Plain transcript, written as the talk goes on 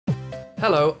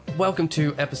Hello, welcome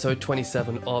to episode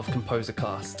 27 of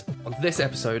ComposerCast. On this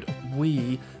episode,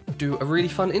 we do a really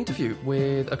fun interview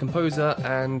with a composer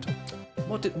and...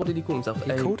 What did he call himself?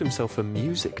 He called himself a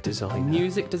music designer. A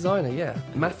music designer, yeah.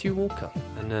 Matthew Walker.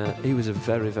 And he was a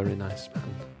very, very nice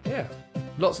man. Yeah.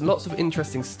 Lots of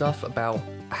interesting stuff about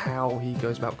how he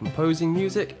goes about composing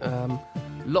music.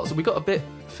 We got a bit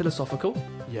philosophical.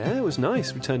 Yeah, it was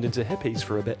nice. We turned into hippies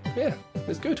for a bit. Yeah,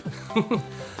 it's good.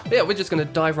 Yeah, we're just going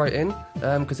to dive right in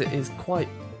because it is quite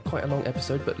a long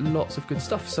episode, but lots of good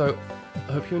stuff. So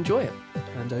I hope you enjoy it.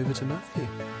 And over to Matthew.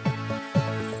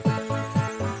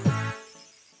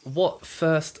 What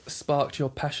first sparked your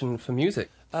passion for music?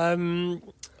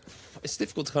 It's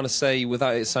difficult to kind of say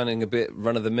without it sounding a bit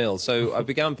run-of-the-mill. So I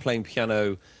began playing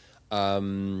piano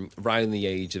around the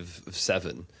age of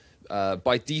 7.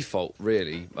 By default,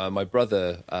 really. My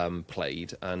brother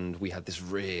played, and we had this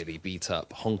really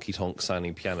beat-up, honky-tonk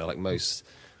sounding piano, like most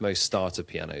starter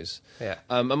pianos. Yeah.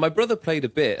 And my brother played a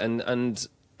bit, and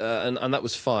that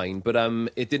was fine, but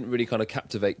it didn't really kind of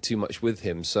captivate too much with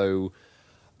him. So,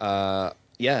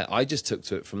 yeah, I just took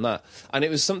to it from that. And it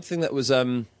was something that was...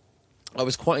 I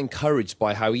was quite encouraged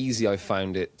by how easy I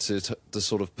found it to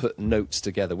sort of put notes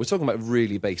together. We're talking about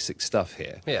really basic stuff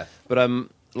here. Yeah. But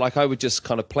like I would just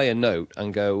kind of play a note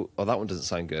and go, oh, that one doesn't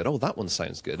sound good. Oh, that one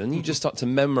sounds good. And you just start to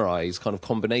memorize kind of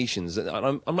combinations. And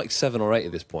I'm like 7 or 8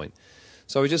 at this point.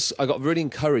 So I got really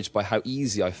encouraged by how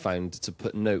easy I found to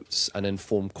put notes and then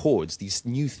form chords, these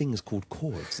new things called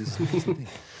chords. This amazing thing.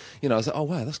 You know, I was like, oh,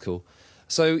 wow, that's cool.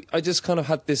 So I just kind of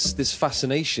had this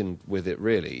fascination with it,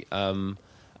 really.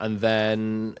 And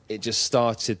then it just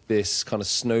started this kind of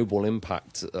snowball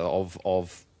impact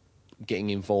of getting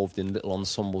involved in little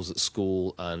ensembles at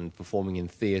school and performing in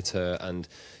theatre and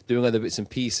doing other bits and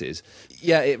pieces.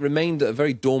 Yeah, it remained a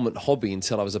very dormant hobby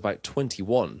until I was about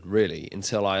 21, really,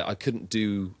 until I couldn't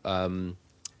do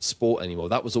sport anymore.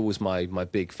 That was always my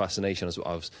big fascination.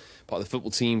 I was part of the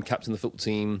football team, captain of the football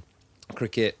team,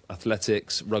 cricket,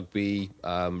 athletics, rugby,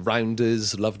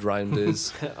 rounders, loved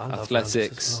rounders, athletics.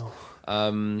 Rounders as well.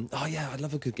 Oh yeah, I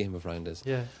love a good game of rounders.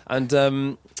 Yeah,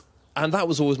 and that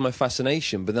was always my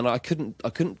fascination. But then I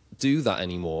couldn't do that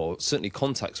anymore. Certainly,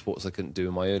 contact sports I couldn't do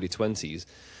in my early 20s.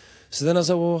 So then I was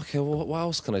like, well, okay, well, what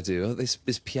else can I do? Oh, this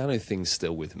piano thing's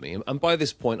still with me. And by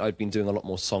this point, I'd been doing a lot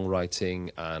more songwriting,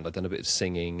 and I'd done a bit of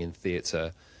singing in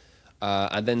theatre,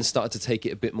 and then started to take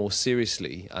it a bit more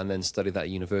seriously, and then studied that at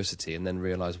university, and then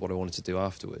realised what I wanted to do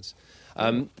afterwards.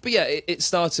 But yeah, it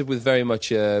started with very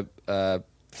much a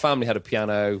family had a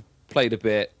piano, played a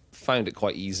bit, found it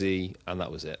quite easy, and that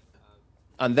was it.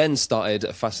 And then started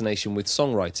a fascination with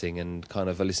songwriting and kind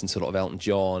of I listened to a lot of Elton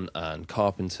John and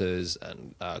Carpenters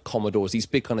and Commodores, these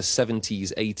big kind of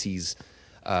 70s,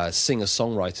 80s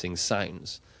singer-songwriting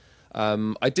sounds.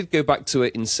 I did go back to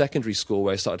it in secondary school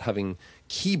where I started having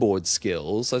keyboard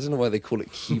skills. I don't know why they call it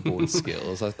keyboard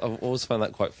skills. I've always found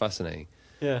that quite fascinating.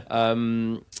 yeah.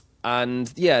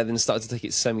 And yeah, then started to take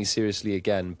it semi-seriously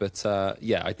again. But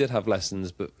yeah, I did have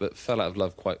lessons, but fell out of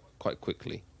love quite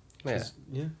quickly. Yeah.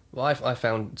 Yeah. Well, I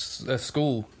found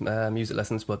school music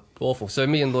lessons were awful. So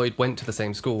me and Lloyd went to the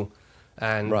same school.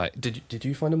 And right. Did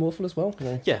you find them awful as well?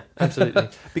 Yeah, absolutely.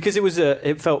 Because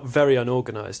it felt very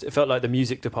unorganised. It felt like the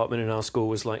music department in our school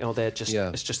was like, oh,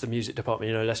 it's just the music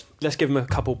department. You know, let's give them a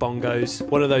couple bongos.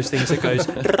 One of those things that goes,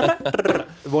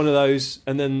 one of those,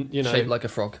 and then shaped like a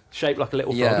frog, shaped like a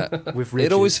little frog with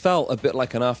ridges. It always felt a bit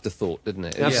like an afterthought, didn't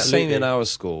it? It was the same in our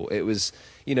school. It was,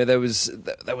 you know, there was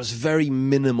very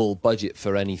minimal budget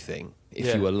for anything.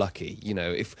 If you were lucky, you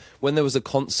know, when there was a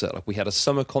concert, like we had a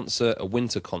summer concert, a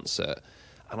winter concert,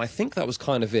 and I think that was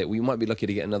kind of it. We might be lucky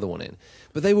to get another one in,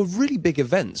 but they were really big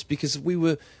events because we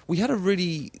had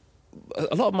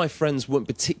a lot of my friends weren't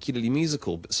particularly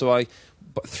musical, but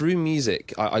through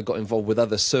music, I got involved with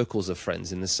other circles of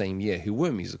friends in the same year who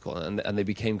were musical, and they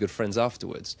became good friends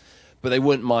afterwards. But they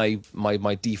weren't my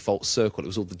default circle. It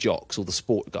was all the jocks, all the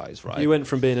sport guys, right? You went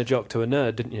from being a jock to a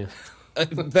nerd, didn't you?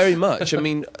 Very much. I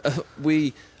mean,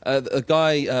 a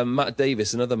guy, Matt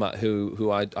Davis, another Matt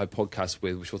who I podcast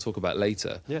with, which we'll talk about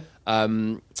later. Yeah.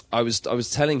 I was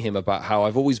telling him about how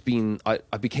I've always been.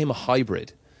 I became a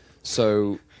hybrid.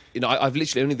 So you know, I've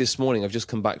literally only this morning I've just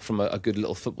come back from a good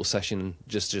little football session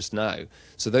just now.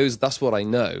 So that's what I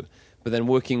know. But then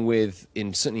working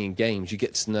certainly in games, you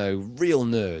get to know real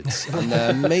nerds and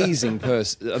they're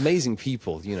amazing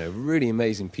people, you know, really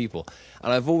amazing people.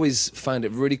 And I've always found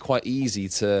it really quite easy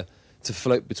to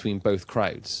float between both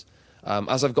crowds.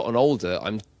 As I've gotten older,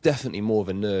 I'm definitely more of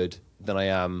a nerd than I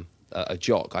am a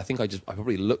jock. I think I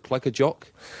probably look like a jock,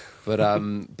 but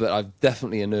I'm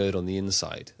definitely a nerd on the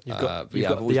inside. You've got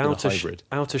I've always been a hybrid.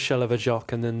 Outer shell of a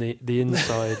jock and then the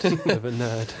inside of a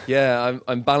nerd. Yeah,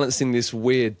 I'm balancing this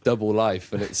weird double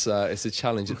life, and it's a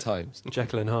challenge at times.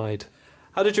 Jekyll and Hyde.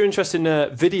 How did your interest in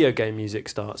video game music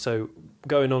start? So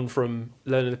going on from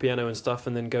learning the piano and stuff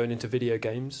and then going into video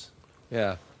games?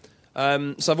 Yeah.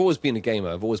 So I've always been a gamer.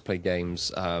 I've always played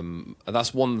games. And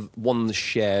that's one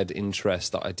shared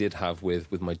interest that I did have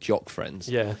with my jock friends.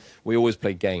 Yeah. We always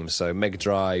played games. So Mega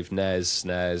Drive, NES,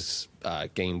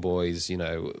 SNES, Game Boys,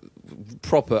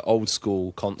 proper old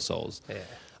school consoles. Yeah.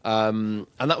 And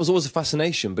that was always a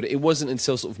fascination, but it wasn't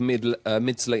until sort of mid to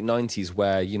late 90s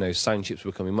where, sound chips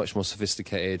were becoming much more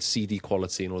sophisticated, CD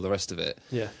quality and all the rest of it,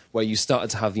 where you started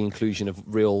to have the inclusion of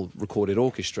real recorded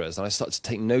orchestras, and I started to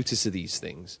take notice of these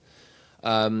things.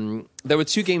 There were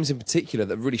two games in particular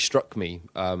that really struck me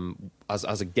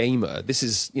as a gamer. This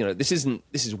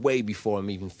is way before I'm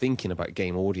even thinking about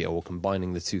game audio or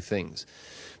combining the two things.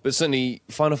 But certainly,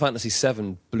 Final Fantasy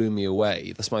VII blew me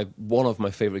away. That's one of my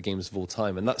favourite games of all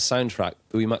time. And that soundtrack,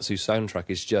 the Uematsu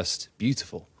soundtrack, is just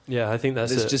beautiful. Yeah, I think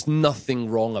there's just nothing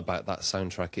wrong about that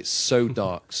soundtrack. It's so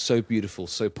dark, so beautiful,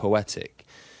 so poetic.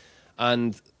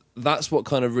 And that's what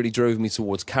kind of really drove me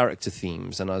towards character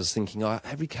themes. And I was thinking,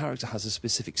 every character has a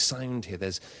specific sound here.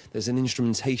 There's an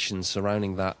instrumentation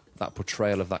surrounding that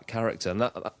portrayal of that character. And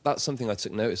that's something I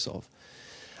took notice of.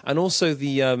 And also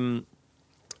the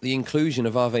inclusion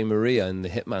of Ave Maria in the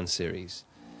Hitman series,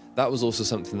 that was also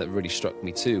something that really struck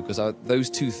me too, because those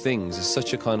two things are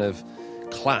such a kind of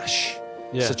clash,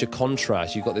 such a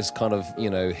contrast. You've got this kind of,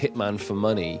 hitman for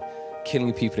money,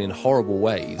 killing people in horrible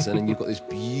ways, and then you've got this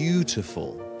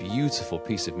beautiful, beautiful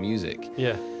piece of music.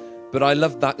 Yeah. But I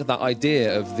love that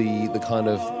idea of the kind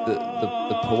of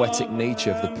the poetic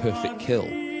nature of the perfect kill.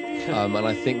 And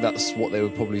I think that's what they were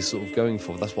probably sort of going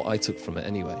for. That's what I took from it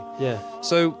anyway. Yeah.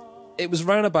 So it was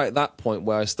around about that point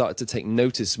where I started to take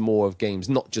notice more of games,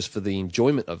 not just for the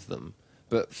enjoyment of them,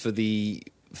 but for the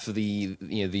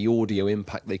audio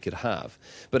impact they could have.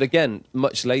 But again,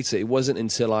 much later, it wasn't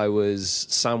until I was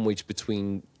sandwiched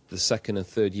between the second and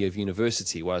third year of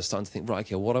university where I was starting to think, right,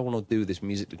 okay, what I want to do with this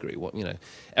music degree?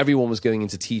 Everyone was going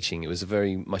into teaching. It was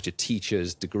very much a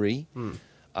teacher's degree.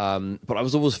 But I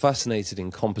was always fascinated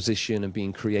in composition and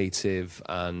being creative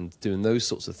and doing those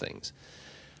sorts of things.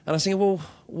 And I was thinking, well,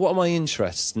 what are my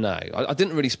interests now? I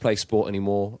didn't really play sport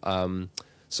anymore,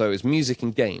 so it's music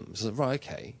and games. I was like, right,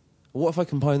 okay, well, what if I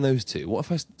combine those two? What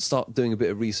if I start doing a bit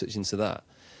of research into that?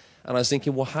 And I was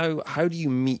thinking, well, how do you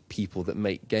meet people that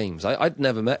make games? I'd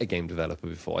never met a game developer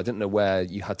before. I didn't know where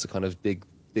you had to kind of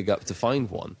dig up to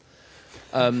find one.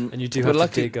 And you do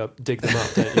have to dig them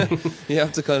up, don't you? You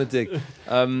have to kind of dig.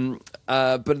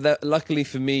 But luckily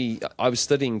for me, I was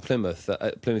studying Plymouth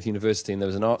at Plymouth University, and there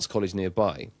was an arts college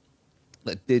nearby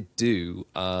that did do.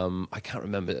 I can't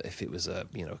remember if it was a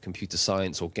computer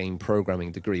science or game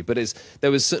programming degree, but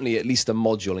there was certainly at least a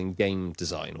module in game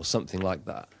design or something like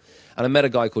that. And I met a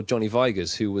guy called Johnny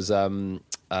Vigers who was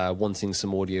wanting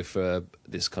some audio for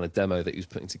this kind of demo that he was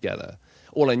putting together.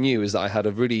 All I knew is that I had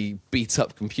a really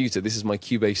beat-up computer. This is my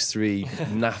Cubase 3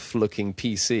 naff-looking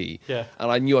PC. Yeah.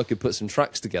 And I knew I could put some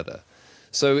tracks together.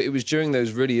 So it was during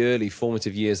those really early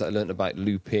formative years that I learned about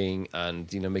looping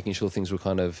and, making sure things were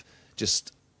kind of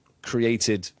just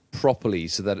created properly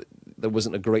so that there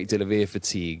wasn't a great deal of ear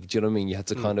fatigue. Do you know what I mean? You had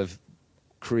to kind of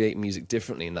create music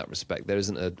differently in that respect. There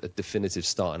isn't a definitive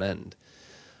start and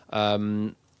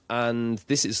end. And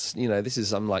this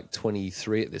is I'm like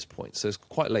 23 at this point, so it's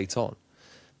quite late on.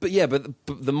 But yeah, but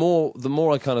the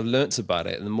more I kind of learnt about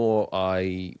it, and the more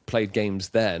I played games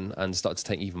then and started to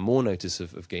take even more notice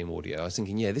of game audio, I was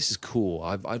thinking, yeah, this is cool.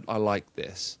 I like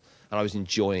this, and I was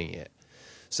enjoying it.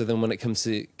 So then when it came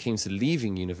to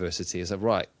leaving university, I said,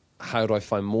 right, how do I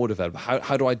find more developers?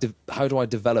 How do I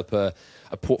develop a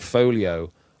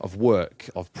portfolio of work,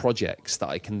 of projects that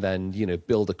I can then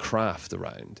build a craft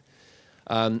around?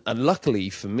 And luckily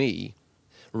for me,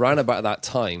 around about that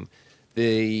time,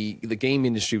 the game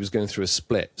industry was going through a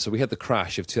split. So we had the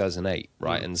crash of 2008,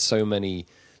 right? And so many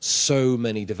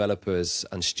developers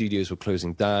and studios were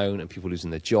closing down and people losing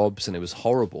their jobs, and it was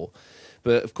horrible.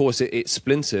 But of course, it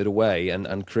splintered away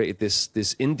and created this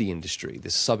indie industry,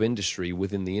 this sub-industry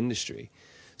within the industry.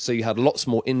 So you had lots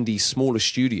more indie, smaller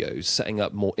studios setting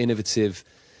up more innovative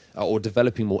or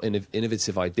developing more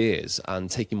innovative ideas and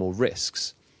taking more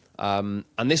risks. And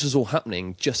this was all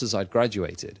happening just as I'd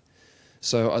graduated.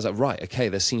 So I was like, right, okay,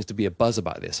 there seems to be a buzz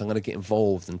about this. I'm going to get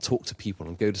involved and talk to people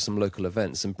and go to some local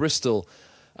events. And Bristol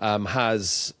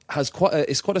has quite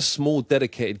a small,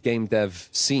 dedicated game dev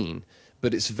scene,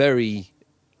 but it's very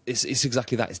it's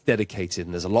exactly that. It's dedicated,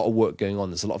 and there's a lot of work going on.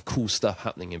 There's a lot of cool stuff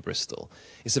happening in Bristol.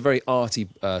 It's a very arty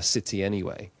city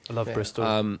anyway. I love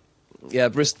Bristol. Yeah,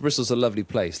 Bristol's a lovely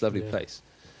place, place.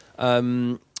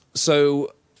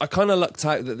 So I kind of lucked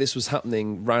out that this was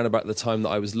happening round about the time that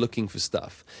I was looking for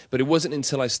stuff. But it wasn't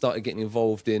until I started getting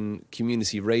involved in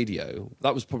community radio.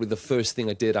 That was probably the first thing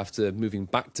I did after moving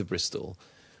back to Bristol,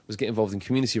 was get involved in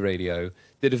community radio,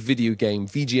 did a video game,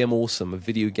 VGM Awesome, a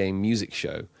video game music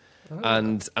show. Oh.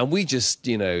 And we just,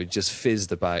 just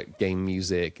fizzed about game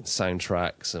music and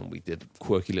soundtracks, and we did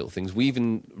quirky little things. We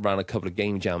even ran a couple of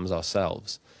game jams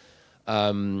ourselves.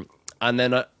 And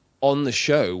then on the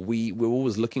show, we were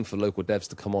always looking for local devs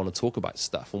to come on and talk about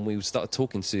stuff. And we started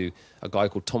talking to a guy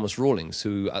called Thomas Rawlings,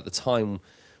 who at the time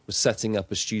was setting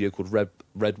up a studio called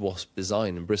Red Wasp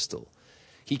Design in Bristol.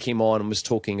 He came on and was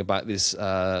talking about this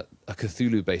a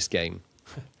Cthulhu-based game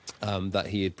that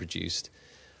he had produced,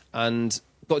 and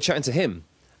got chatting to him.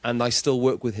 And I still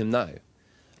work with him now.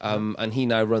 And he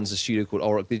now runs a studio called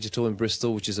Auroch Digital in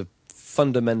Bristol, which is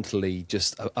fundamentally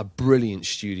just a brilliant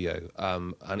studio,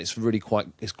 and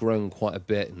it's grown quite a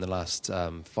bit in the last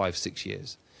 5-6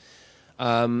 years.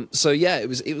 So yeah, it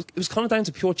was kind of down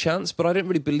to pure chance, but I don't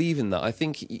really believe in that. I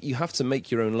think you have to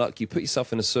make your own luck. You put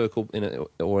yourself in a circle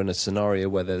or in a scenario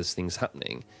where there's things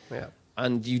happening,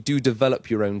 and you do develop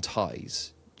your own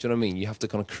ties. Do you know what I mean? You have to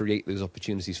kind of create those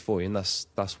opportunities for you, and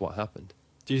that's what happened.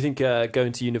 Do you think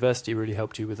going to university really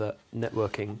helped you with that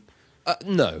networking?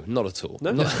 No, not at all.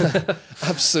 No?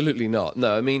 Absolutely not.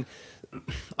 No, I mean,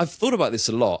 I've thought about this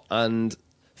a lot, and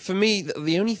for me,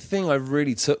 the only thing I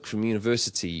really took from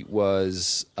university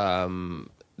was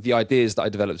the ideas that I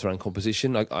developed around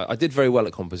composition. I did very well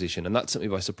at composition, and that took me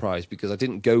by surprise because I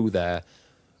didn't go there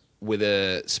with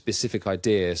a specific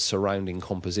idea surrounding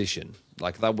composition.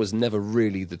 Like, that was never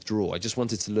really the draw. I just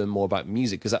wanted to learn more about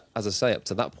music because, as I say, up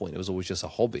to that point, it was always just a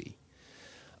hobby.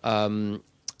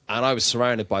 And I was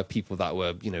surrounded by people that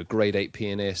were, grade 8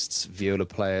 pianists, viola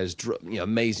players,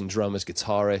 amazing drummers,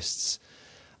 guitarists.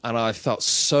 And I felt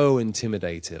so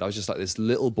intimidated. I was just like this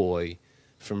little boy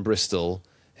from Bristol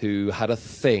who had a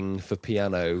thing for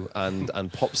piano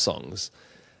and pop songs.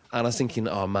 And I was thinking,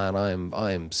 oh man,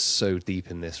 I am so deep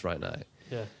in this right now.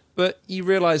 Yeah. But you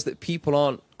realise that people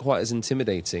aren't quite as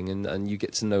intimidating, and you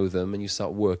get to know them, and you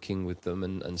start working with them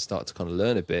and start to kind of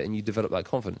learn a bit, and you develop that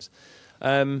confidence.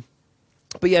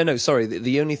 But yeah, no, sorry.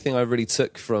 The only thing I really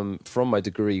took from my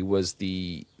degree was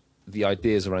the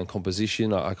ideas around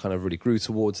composition. I kind of really grew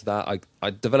towards that. I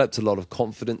developed a lot of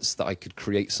confidence that I could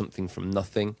create something from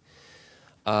nothing.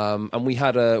 And we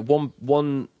had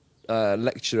one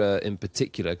lecturer in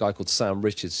particular, a guy called Sam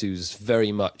Richards, who's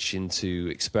very much into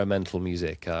experimental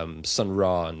music, Sun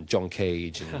Ra and John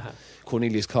Cage and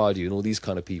Cornelius Cardew and all these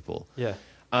kind of people. Yeah.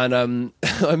 And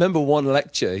I remember one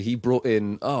lecture he brought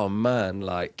in,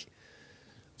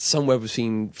 somewhere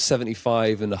between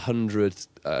 75 and 100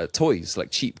 toys, like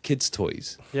cheap kids'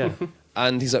 toys. Yeah.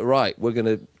 And he's like, right, we're going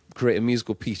to create a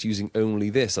musical piece using only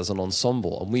this as an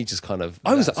ensemble. And we just kind of...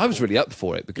 I was really up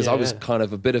for it because I was kind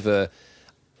of a bit of a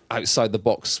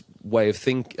outside-the-box way of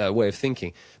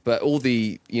thinking. But all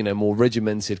the, more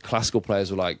regimented classical players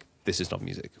were like, this is not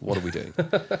music. What are we doing?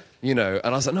 And I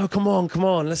was like, no, come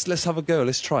on, let's have a go.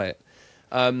 Let's try it.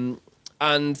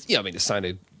 It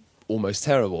sounded almost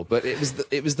terrible, but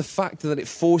it was the fact that it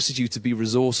forces you to be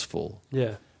resourceful.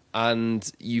 Yeah. And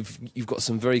you've got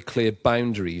some very clear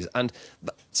boundaries, and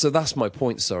so that's my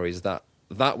point. Is that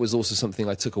was also something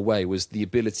I took away, was the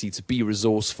ability to be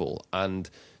resourceful and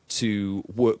to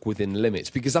work within limits,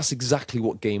 because that's exactly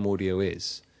what game audio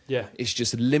is. Yeah, it's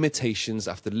just limitations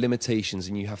after limitations,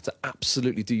 and you have to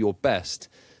absolutely do your best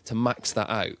to max that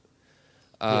out.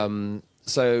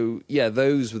 So yeah,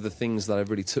 those were the things that I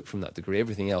really took from that degree.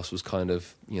 Everything else was kind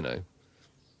of,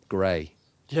 grey.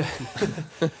 Yeah,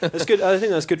 that's good. I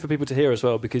think that's good for people to hear as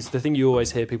well, because the thing you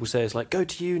always hear people say is like, go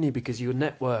to uni because you'll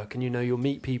network and you'll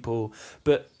meet people.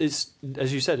 But it's,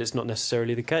 as you said, it's not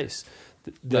necessarily the case.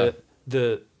 The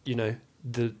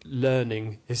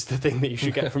learning is the thing that you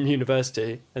should get from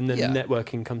university, and then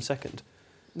networking comes second.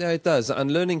 Yeah, it does,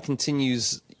 and learning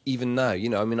continues even now.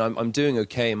 I'm doing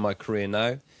okay in my career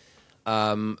now,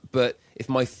 but if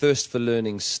my thirst for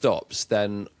learning stops,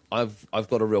 then I've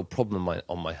got a real problem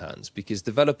on my hands, because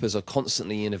developers are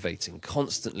constantly innovating,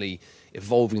 constantly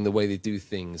evolving the way they do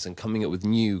things and coming up with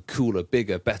new, cooler,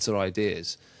 bigger, better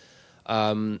ideas.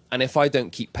 And if I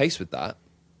don't keep pace with that,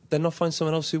 then I'll find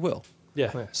someone else who will.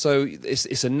 Yeah. So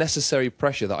it's a necessary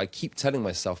pressure that I keep telling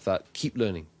myself, that keep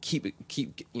learning, keep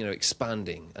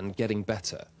expanding and getting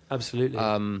better. Absolutely.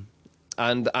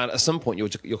 And at some point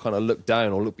you'll kind of look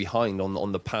down or look behind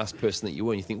on the past person that you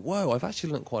were, and you think, whoa, I've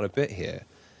actually learned quite a bit here.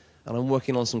 and I'm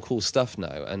working on some cool stuff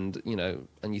now, and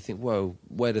and you think, whoa,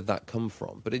 where did that come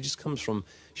from? But it just comes from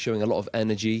showing a lot of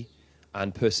energy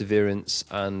and perseverance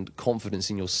and confidence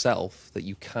in yourself that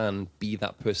you can be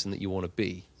that person that you want to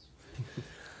be.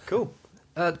 Cool.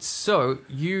 So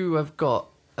you have got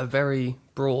a very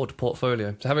broad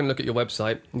portfolio. So having a look at your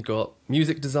website, you've got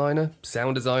music designer,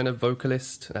 sound designer,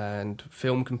 vocalist, and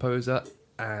film composer,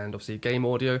 and obviously game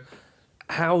audio.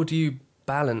 How do you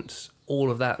balance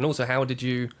all of that? And also,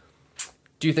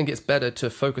 do you think it's better to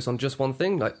focus on just one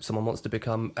thing? Like someone wants to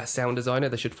become a sound designer,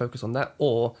 they should focus on that?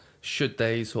 Or should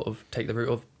they sort of take the route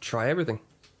of try everything?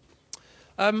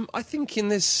 I think in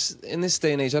this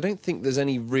day and age, I don't think there's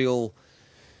any real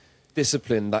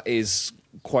discipline that is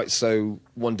quite so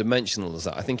one-dimensional as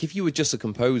that. I think if you were just a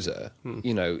composer,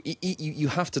 you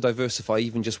have to diversify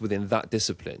even just within that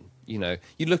discipline. You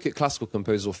look at classical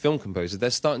composers or film composers,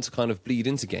 they're starting to kind of bleed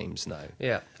into games now.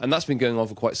 Yeah. And that's been going on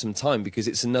for quite some time because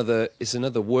it's another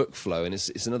workflow, and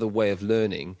it's another way of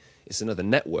learning, it's another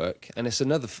network, and it's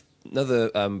another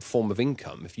form of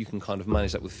income if you can kind of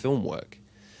manage that with film work.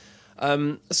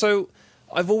 So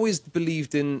I've always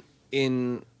believed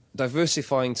in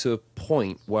diversifying to a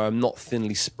point where I'm not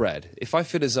thinly spread. If I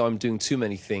feel as though I'm doing too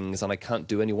many things and I can't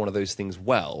do any one of those things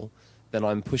well, then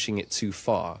I'm pushing it too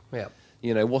far. Yeah.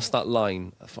 What's that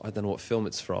line? I don't know what film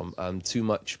it's from. Too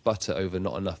much butter over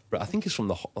not enough bread. I think it's from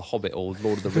The Hobbit or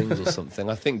Lord of the Rings or something.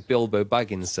 I think Bilbo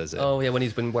Baggins says it. Oh, yeah, when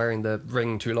he's been wearing the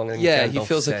ring too long. And yeah, Gandalf he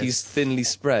feels like he's thinly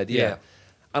spread. Yeah.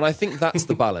 And I think that's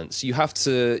the balance. You have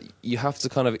to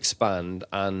kind of expand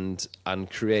and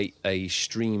create a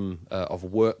stream of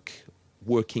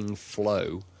working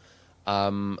flow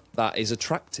that is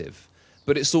attractive,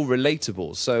 but it's all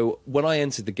relatable. So when I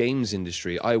entered the games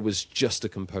industry, I was just a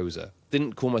composer.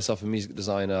 Didn't call myself a music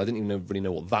designer. I didn't even really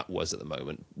know what that was at the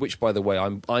moment. Which, by the way,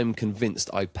 I'm convinced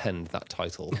I penned that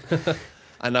title,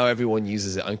 and now everyone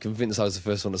uses it. I'm convinced I was the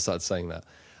first one to start saying that.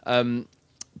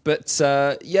 But it's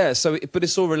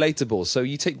all relatable. So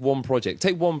you take one project,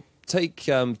 take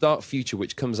Dark Future,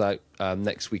 which comes out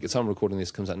next week. At the time I'm recording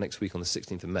this, comes out next week on the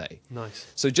 16th of May. Nice.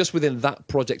 So just within that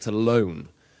project alone,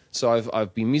 so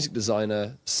I've been music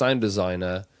designer, sound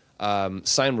designer,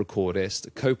 sound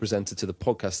recordist, co-presenter to the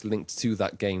podcast linked to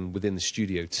that game within the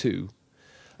studio too.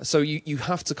 So you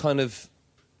have to kind of,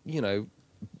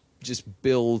 just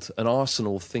build an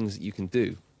arsenal of things that you can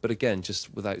do. But again,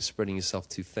 just without spreading yourself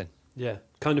too thin. Yeah,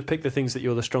 kind of pick the things that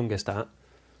you're the strongest at.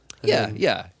 Yeah.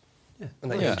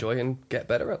 And that you enjoy and get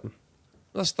better at them.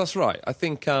 That's right. I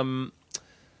think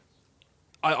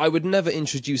I would never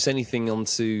introduce anything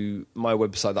onto my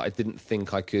website that I didn't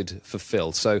think I could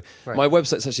fulfill. So my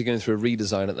website's actually going through a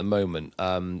redesign at the moment.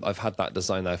 I've had that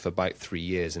design now for about 3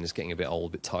 years, and it's getting a bit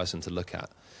old, a bit tiresome to look at.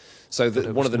 So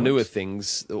one of the newer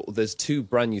things, there's 2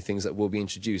 brand new things that will be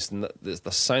introduced, and there's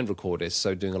the sound recordist,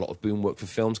 so doing a lot of boom work for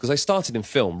films, because I started in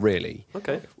film, really.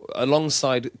 Okay.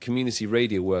 Alongside community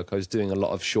radio work, I was doing a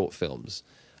lot of short films.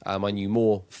 I knew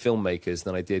more filmmakers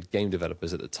than I did game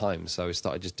developers at the time, so I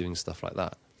started just doing stuff like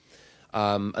that.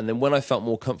 And then when I felt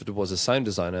more comfortable as a sound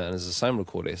designer and as a sound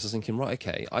recordist, I was thinking, right,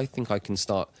 okay, I think I can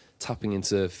start tapping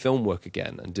into film work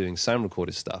again and doing sound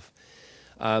recorded stuff.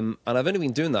 And I've only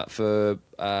been doing that for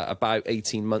about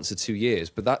 18 months to 2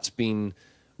 years, but that's been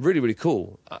really, really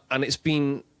cool. And it's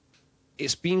been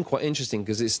quite interesting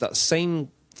because it's that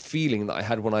same feeling that I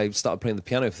had when I started playing the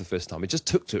piano for the first time. It just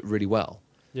took to it really well.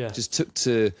 Yeah. It just took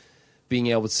to being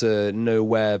able to know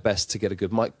where best to get a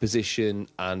good mic position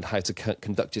and how to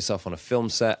conduct yourself on a film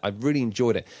set. I really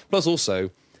enjoyed it. Plus also,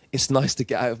 it's nice to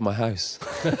get out of my house.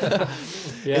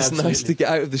 It's nice to get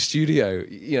out of the studio.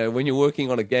 When you're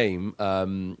working on a game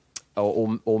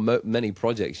or many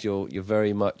projects, you're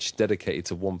very much dedicated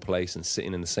to one place and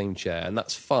sitting in the same chair, and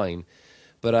that's fine.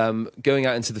 But going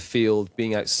out into the field,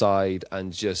 being outside,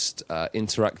 and just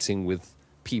interacting with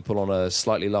people on a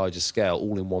slightly larger scale,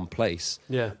 all in one place,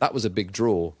 that was a big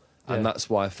draw, and that's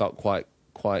why I felt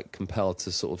quite compelled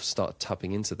to sort of start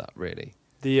tapping into that. Really,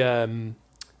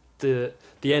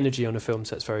 the energy on a film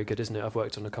set's very good, isn't it? I've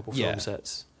worked on a couple film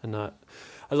sets, and I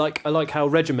like how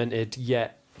regimented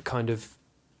yet kind of,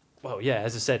 well, yeah,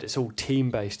 as I said, it's all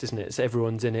team based, isn't it? It's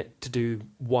everyone's in it to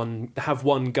have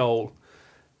one goal,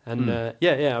 and I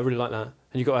really like that.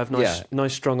 And you've got to have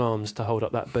nice strong arms to hold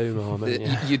up that boom arm.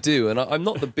 You do, and I'm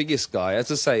not the biggest guy.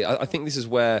 As I say, I think this is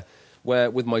where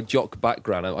with my jock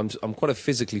background, I'm quite a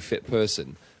physically fit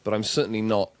person, but I'm certainly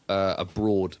not a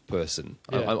broad person.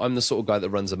 Yeah. I'm the sort of guy that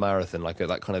runs a marathon, like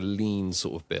that kind of lean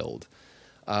sort of build.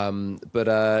 So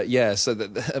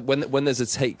that when there's a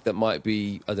take that might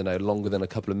be, I don't know, longer than a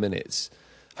couple of minutes,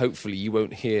 hopefully you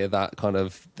won't hear that kind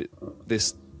of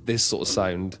this this sort of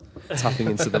sound tapping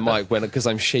into the mic because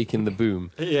I'm shaking the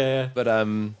boom. Yeah.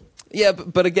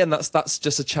 But again, that's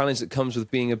just a challenge that comes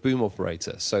with being a boom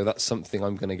operator. So that's something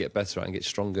I'm going to get better at and get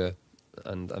stronger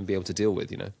and be able to deal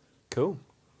with, Cool.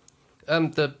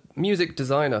 Mm. The music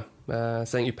designer,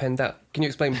 saying you penned that. Can you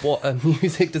explain what a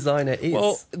music designer is?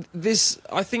 Well,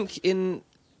 I think in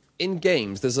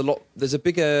games, there's a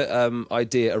bigger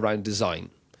idea around design.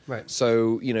 Right.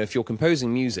 So, if you're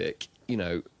composing music,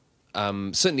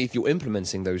 certainly if you're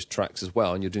implementing those tracks as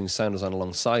well and you're doing sound design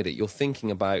alongside it, you're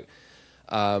thinking about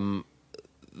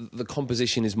the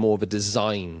composition is more of a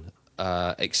design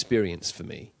experience for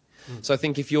me. Mm. So I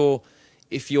think if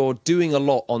you're doing a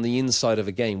lot on the inside of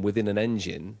a game within an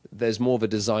engine, there's more of a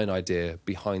design idea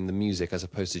behind the music as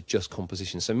opposed to just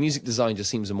composition. So music design just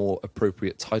seems a more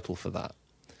appropriate title for that.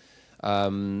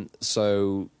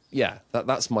 Yeah,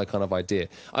 that's my kind of idea.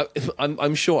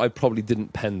 I'm sure I probably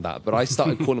didn't pen that, but I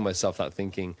started calling myself that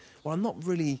thinking, well,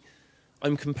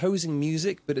 I'm composing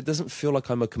music, but it doesn't feel like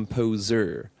I'm a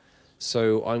composer.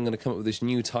 So I'm going to come up with this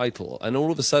new title. And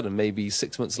all of a sudden, maybe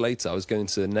 6 months later, I was going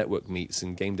to network meets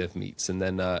and game dev meets, and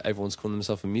then everyone's calling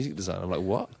themselves a music designer. I'm like,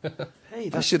 what? Hey,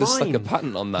 that's I should have stuck a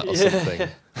patent on that or something.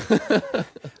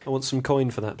 I want some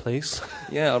coin for that, please.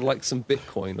 Yeah, I'd like some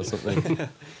Bitcoin or something.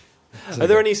 Are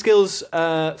there any skills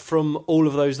from all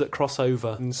of those that cross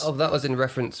over? Oh, that was in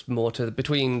reference more to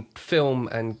between film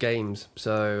and games.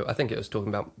 So I think it was talking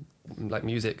about like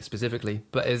music specifically.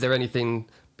 But is there anything,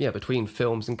 between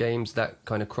films and games that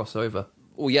kind of cross over?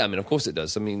 Well, yeah, I mean, of course it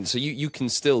does. I mean, so you can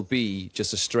still be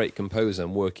just a straight composer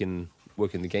and work in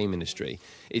the game industry.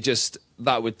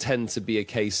 That would tend to be a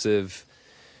case of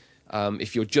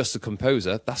if you're just a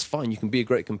composer, that's fine. You can be a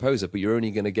great composer, but you're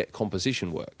only going to get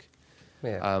composition work.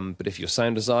 Yeah. But if you're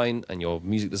sound design and you're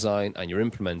music design and you're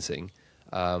implementing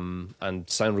and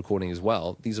sound recording as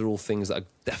well, these are all things that are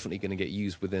definitely going to get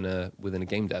used within a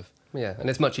game dev. Yeah, and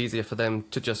it's much easier for them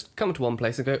to just come to one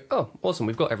place and go, oh, awesome,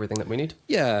 we've got everything that we need.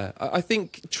 Yeah, I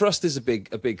think trust is a big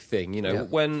thing.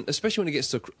 Especially when it gets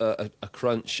to a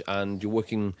crunch and you're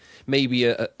working, maybe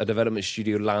a development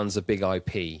studio lands a big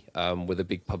IP with a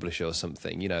big publisher or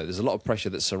something. There's a lot of pressure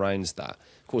that surrounds that.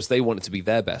 Of course, they want it to be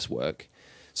their best work.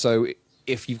 So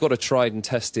if you've got a tried and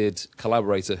tested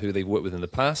collaborator who they've worked with in the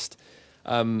past,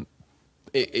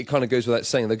 it kind of goes without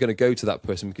saying they're going to go to that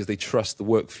person because they trust the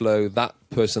workflow. That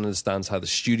person understands how the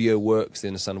studio works. They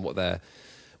understand what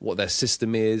their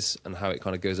system is and how it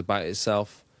kind of goes about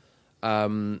itself.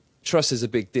 Trust is a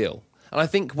big deal. And I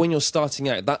think when you're starting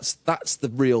out, that's the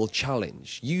real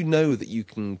challenge. You know that you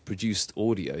can produce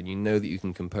audio and you know that you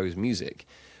can compose music,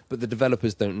 but the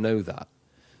developers don't know that.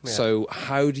 Yeah. So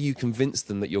how do you convince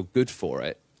them that you're good for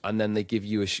it, and then they give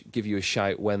you a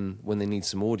shout when they need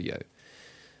some audio?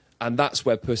 And that's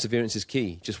where perseverance is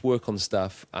key. Just work on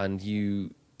stuff, and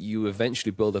you eventually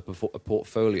build up a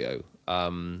portfolio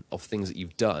of things that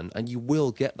you've done, and you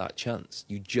will get that chance.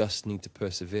 You just need to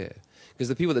persevere. Because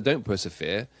the people that don't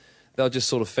persevere, they'll just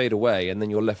sort of fade away, and then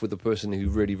you're left with the person who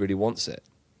really, really wants it.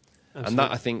 Absolutely. And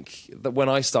that, I think, that when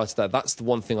I started that's the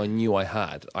one thing I knew I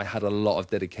had. I had a lot of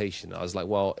dedication. I was like,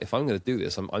 well, if I'm going to do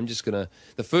this, I'm just going to...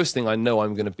 The first thing I know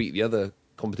I'm going to beat the other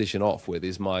competition off with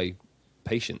is my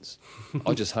patience.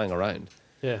 I'll just hang around.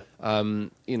 Yeah.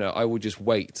 I would just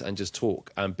wait and just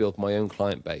talk and build my own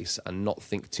client base and not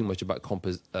think too much about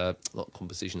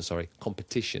competition.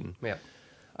 Yeah.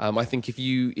 I think if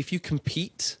you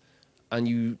compete and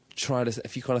you try to...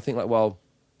 If you kind of think like, well,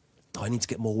 I need to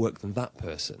get more work than that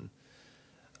person...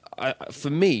 for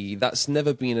me, that's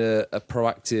never been a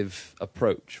proactive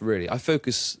approach, really. I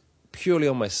focus purely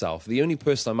on myself. The only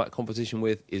person I'm at competition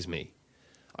with is me.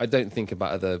 I don't think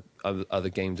about other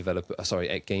game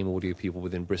game audio people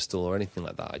within Bristol or anything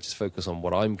like that. I just focus on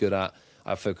what I'm good at.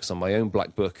 I focus on my own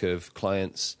black book of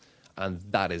clients, and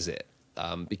that is it.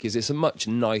 Because it's a much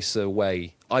nicer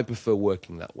way. I prefer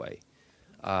working that way,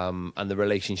 and the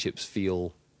relationships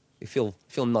feel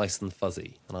nice and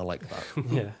fuzzy, and I like that.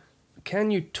 Yeah.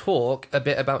 Can you talk a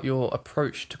bit about your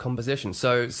approach to composition?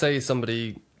 So say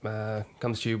somebody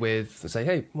comes to you with, say,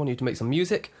 hey, I want you to make some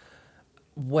music.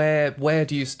 Where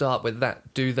do you start with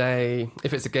that? Do they,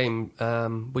 if it's a game,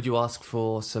 would you ask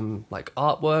for some like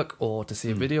artwork or to see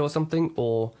a video or something?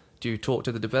 Or do you talk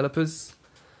to the developers?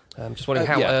 Just wondering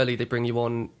how early they bring you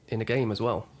on in a game as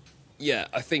well. Yeah,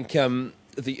 I think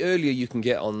the earlier you can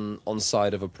get on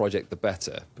side of a project, the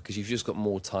better, because you've just got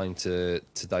more time to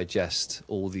digest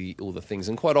all the things.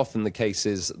 And quite often the case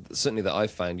is, certainly that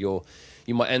I've found, you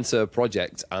might enter a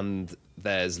project and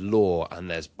there's lore and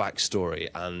there's backstory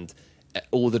and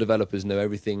all the developers know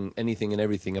anything and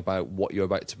everything about what you're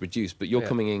about to produce, but you're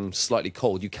coming in slightly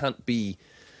cold. You can't be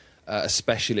a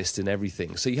specialist in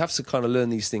everything. So you have to kind of learn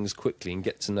these things quickly and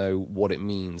get to know what it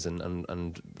means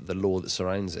and the lore that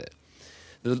surrounds it.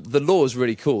 The lore is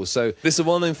really cool. So this is a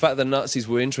well-known fact that Nazis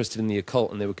were interested in the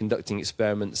occult and they were conducting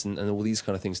experiments and all these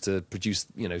kind of things to produce,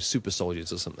 super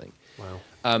soldiers or something. Wow.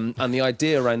 And the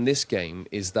idea around this game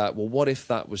is that, well, what if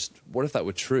that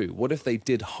were true? What if they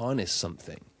did harness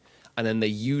something and then they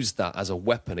used that as a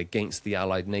weapon against the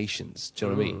Allied nations? Do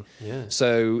you know what I mean? Yeah.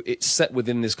 So it's set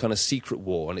within this kind of secret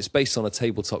war, and it's based on a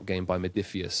tabletop game by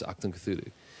Modiphius, Achtung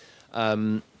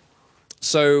Cthulhu.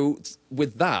 So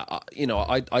with that,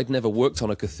 I'd never worked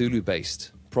on a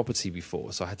Cthulhu-based property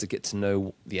before, so I had to get to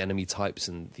know the enemy types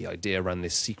and the idea around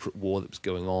this secret war that was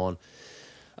going on.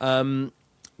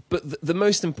 But the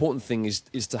most important thing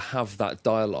is to have that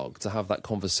dialogue, to have that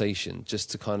conversation, just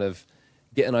to kind of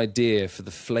get an idea for the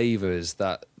flavors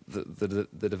that the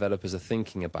developers are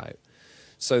thinking about.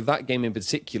 So that game in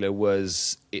particular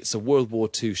it's a World War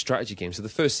II strategy game. So the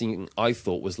first thing I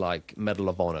thought was like Medal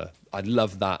of Honor. I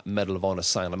love that Medal of Honor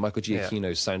sound. Like Michael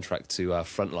Giacchino's soundtrack to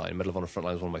Frontline. Medal of Honor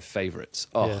Frontline is one of my favorites.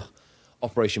 Oh, yeah.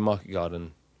 Operation Market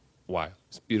Garden. Wow.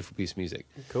 It's a beautiful piece of music.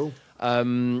 Cool.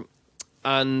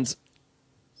 And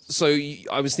so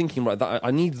I was thinking, right, that I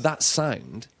need that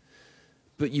sound,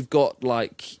 but you've got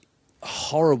like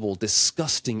horrible,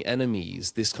 disgusting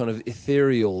enemies, this kind of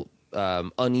ethereal,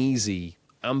 uneasy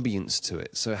ambience to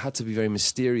it. So it had to be very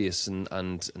mysterious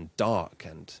and dark,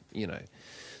 and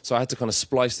so I had to kind of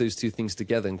splice those two things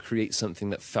together and create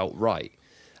something that felt right.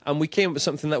 And we came up with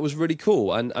something that was really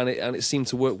cool, and it seemed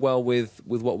to work well with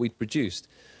what we'd produced.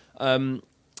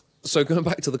 So going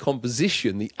back to the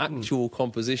composition, the actual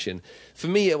composition, for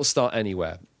me it will start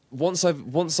anywhere. Once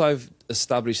I've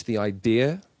established the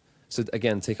idea. So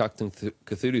again, take Achtung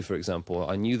Cthulhu for example.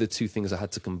 I knew the two things I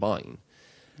had to combine,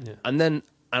 and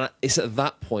it's at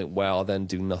that point where I'll then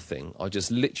do nothing. I'll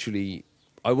just literally,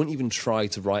 I wouldn't even try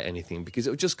to write anything because it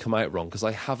would just come out wrong because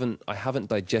I haven't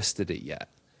digested it yet.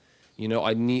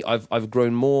 I've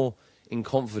grown more in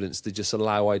confidence to just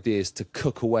allow ideas to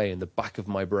cook away in the back of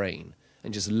my brain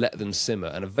and just let them simmer,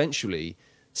 and eventually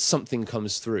something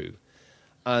comes through,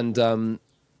 and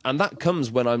that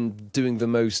comes when I'm doing the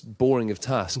most boring of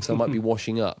tasks. I might be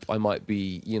washing up. I might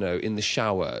be, in the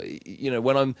shower.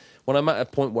 When I'm at a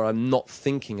point where I'm not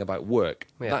thinking about work,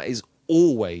 that is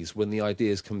always when the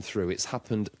ideas come through. It's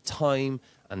happened time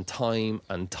and time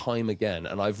and time again,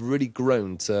 and I've really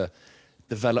grown to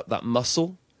develop that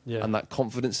muscle and that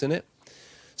confidence in it.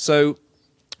 So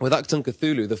with Achtung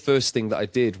Cthulhu, the first thing that I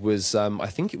did was, I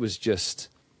think it was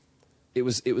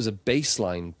a bass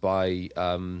line by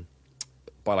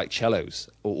like cellos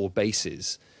or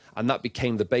basses, and that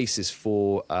became the basis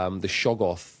for the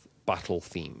Shoggoth battle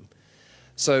theme.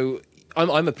 So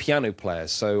I'm a piano player,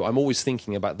 so I'm always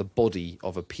thinking about the body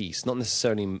of a piece, not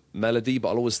necessarily melody, but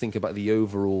I'll always think about the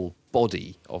overall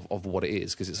body of what it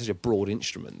is, because it's such a broad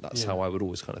instrument. That's how I would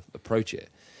always kind of approach it.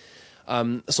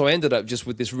 So I ended up just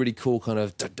with this really cool kind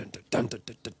of,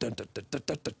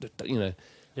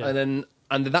 and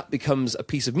then that becomes a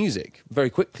piece of music very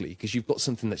quickly because you've got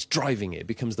something that's driving it. It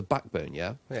becomes the backbone,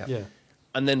 yeah?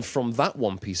 And then from that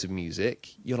one piece of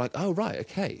music, you're like, oh, right,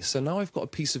 okay. So now I've got a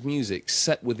piece of music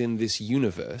set within this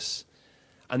universe.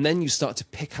 And then you start to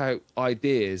pick out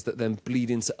ideas that then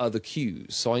bleed into other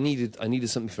cues. So I needed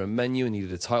something for a menu, I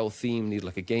needed a title theme, I needed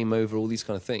like a game over, all these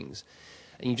kind of things.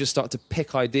 And you just start to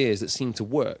pick ideas that seem to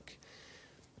work.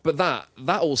 But that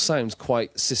all sounds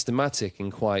quite systematic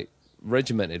and quite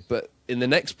regimented. But in the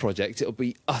next project, it'll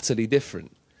be utterly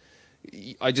different.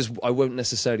 I won't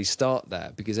necessarily start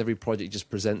there because every project just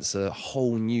presents a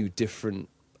whole new different,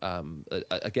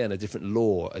 again, a different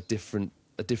lore, a different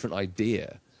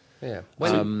idea. Yeah.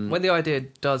 When the idea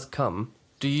does come,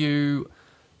 do you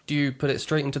put it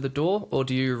straight into the DAW, or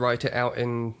do you write it out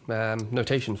in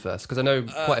notation first? Because I know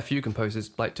quite a few composers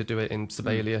like to do it in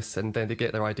Sibelius, and then they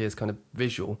get their ideas kind of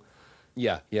visual.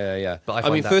 Yeah. But I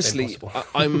mean, firstly,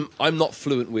 I'm not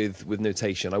fluent with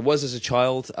notation. I was as a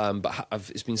child, but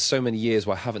it's been so many years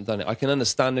where I haven't done it. I can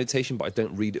understand notation, but I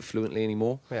don't read it fluently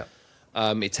anymore. Yeah.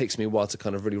 It takes me a while to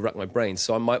kind of really rack my brain.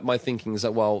 So my thinking is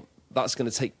that, well, that's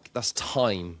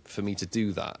time for me to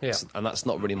do that. Yeah. And that's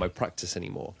not really my practice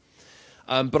anymore.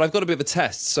 But I've got a bit of a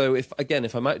test. So if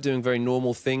I'm out doing very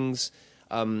normal things,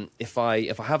 if I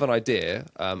have an idea,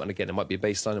 and again, it might be a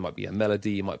bass line, it might be a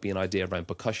melody, it might be an idea around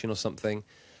percussion or something,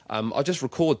 I'll just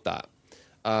record that.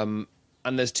 And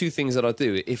there's two things that I'll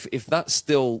do. If that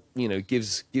still,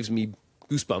 gives me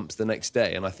goosebumps the next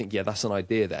day, and I think, yeah, that's an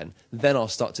idea, then I'll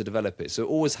start to develop it. So it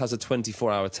always has a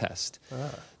 24-hour test.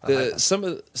 Some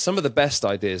of the best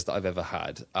ideas that I've ever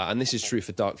had, and this is true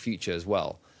for Dark Future as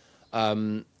well,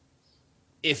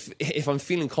 if I'm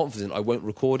feeling confident, I won't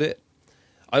record it.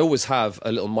 I always have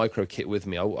a little micro kit with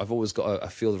me. I've always got a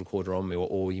field recorder on me,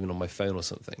 or even on my phone or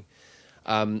something.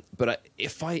 But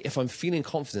if I'm feeling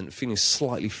confident, feeling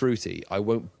slightly fruity, I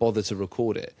won't bother to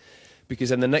record it, because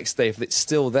then the next day, if it's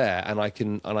still there and I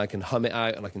can hum it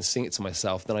out and I can sing it to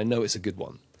myself, then I know it's a good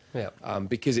one. Yeah.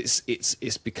 Because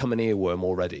it's become an earworm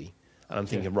already, and I'm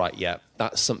thinking, right, yeah,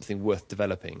 that's something worth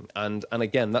developing. And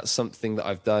again, that's something that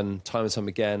I've done time and time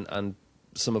again, and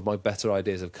some of my better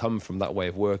ideas have come from that way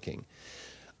of working.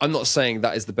 I'm not saying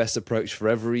that is the best approach for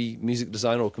every music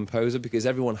designer or composer, because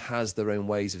everyone has their own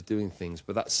ways of doing things,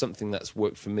 but that's something that's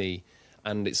worked for me,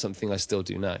 and it's something I still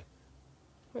do now.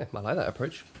 Yeah, I like that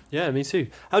approach. Yeah, me too.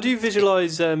 How do you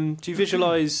visualize? Do you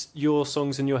visualize your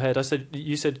songs in your head?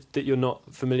 You said that you're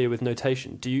not familiar with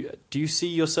notation. Do you see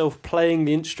yourself playing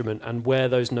the instrument and where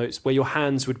those notes, where your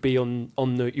hands would be on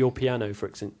your piano, for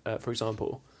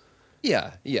example?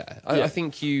 Yeah. I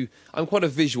think I'm quite a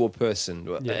visual person.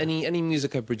 Yeah. Any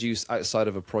music I produce outside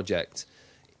of a project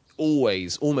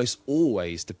almost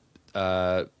always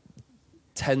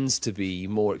tends to be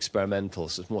more experimental,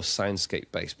 so it's more soundscape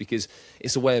based, because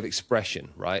it's a way of expression,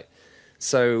 right?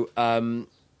 So I'm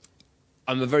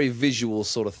a very visual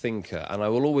sort of thinker, and I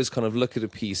will always kind of look at a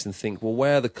piece and think, well,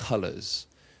 where are the colours?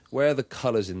 Where are the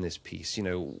colours in this piece? You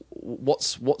know,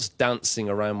 what's dancing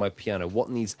around my piano? What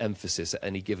needs emphasis at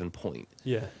any given point?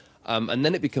 Yeah. And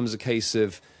then it becomes a case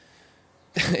of,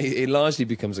 it largely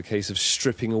becomes a case of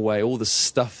stripping away all the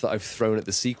stuff that I've thrown at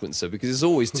the sequencer, because it's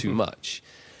always too much.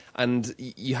 And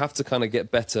you have to kind of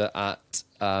get better at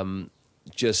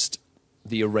just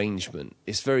the arrangement.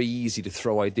 It's very easy to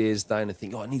throw ideas down and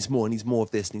think, oh, it needs more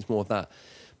of this, needs more of that.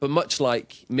 But much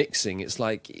like mixing, it's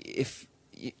like it's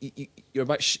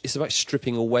about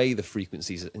stripping away the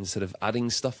frequencies instead of adding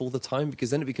stuff all the time, because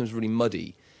then it becomes really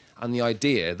muddy. And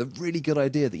the really good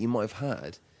idea that you might have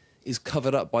had, is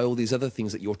covered up by all these other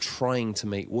things that you're trying to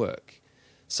make work.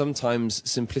 Sometimes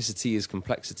simplicity is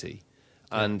complexity.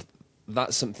 And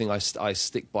that's something I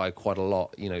stick by quite a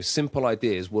lot. You know, simple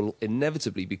ideas will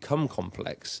inevitably become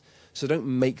complex, so don't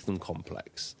make them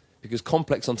complex, because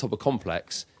complex on top of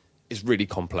complex is really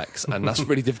complex, and that's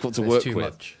really difficult to work with.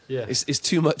 Much. Yeah. It's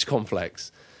too much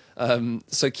complex.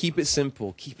 So keep it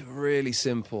simple, keep it really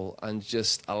simple, and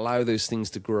just allow those things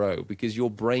to grow, because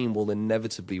your brain will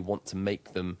inevitably want to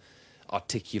make them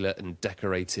articulate and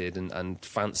decorated and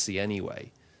fancy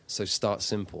anyway. So start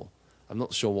simple. I'm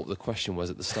not sure what the question was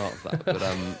at the start of that, but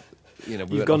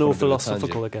you've gone all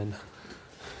philosophical again.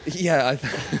 Yeah,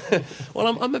 well,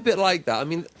 I'm a bit like that. I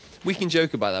mean, we can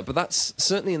joke about that, but that's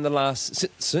certainly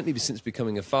certainly since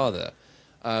becoming a father,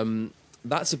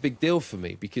 that's a big deal for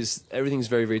me, because everything's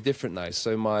very, very different now.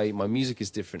 So my music is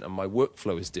different, and my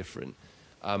workflow is different,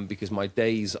 because my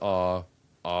days are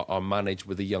managed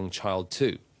with a young child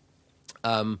too.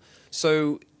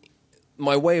 So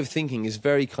my way of thinking is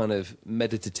very kind of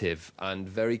meditative and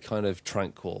very kind of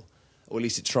tranquil, or at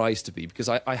least it tries to be, because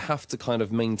I have to kind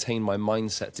of maintain my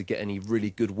mindset to get any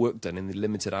really good work done in the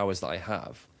limited hours that I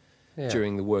have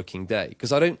during the working day.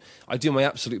 Because I do my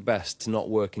absolute best to not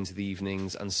work into the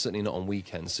evenings, and certainly not on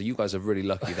weekends. So you guys are really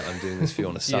lucky that I'm doing this for you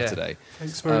on a Saturday.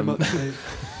 Thanks very much, mate.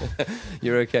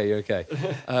 You're okay.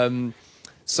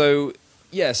 So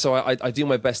I do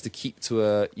my best to keep to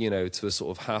a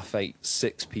sort of 8:30,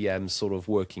 6 p.m. sort of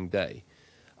working day.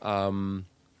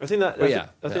 I think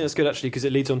that's good, actually, because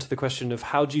it leads on to the question of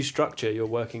how do you structure your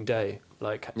working day?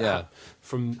 Like,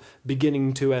 from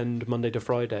beginning to end, Monday to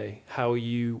Friday, how are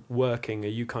you working? Are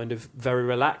you kind of very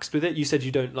relaxed with it? You said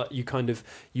you don't like,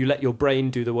 you let your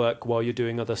brain do the work while you're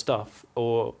doing other stuff,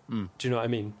 or do you know what I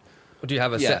mean? Or do you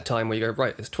have a set time where you go,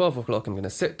 right, it's 12 o'clock, I'm going to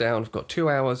sit down, I've got 2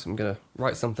 hours, I'm going to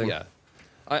write something? Yeah.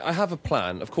 I have a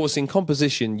plan. Of course, in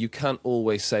composition, you can't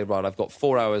always say, right, I've got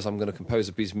 4 hours, I'm going to compose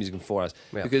a piece of music in 4 hours.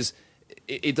 Yeah. Because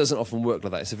it doesn't often work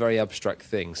like that. It's a very abstract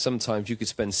thing. Sometimes you could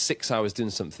spend 6 hours doing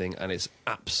something and it's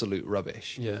absolute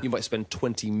rubbish. Yeah. You might spend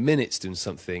 20 minutes doing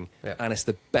something and it's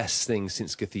the best thing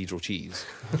since cathedral cheese.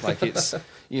 Like, it's,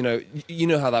 you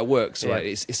know how that works, right?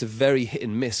 It's a very hit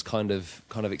and miss kind of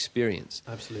experience.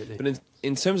 Absolutely. But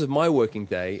in terms of my working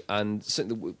day, and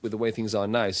certainly with the way things are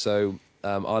now, so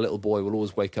our little boy will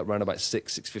always wake up around about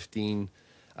 6:15.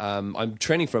 I'm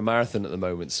training for a marathon at the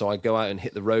moment, so I go out and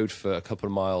hit the road for a couple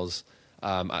of miles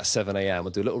at 7 a.m.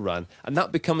 I'll do a little run, and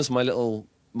that becomes my little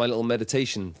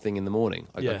meditation thing in the morning.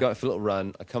 I go out for a little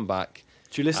run, I come back.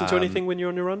 Do you listen to anything when you're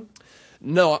on your run?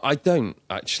 No, I don't,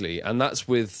 actually, and that's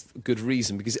with good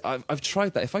reason, because I've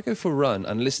tried that. If I go for a run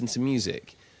and listen to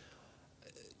music,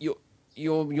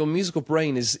 your musical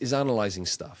brain is analysing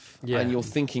stuff, and you're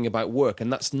thinking about work,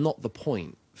 and that's not the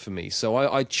point for me. So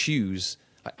I choose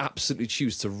I absolutely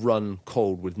choose to run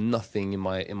cold with nothing in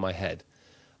my head,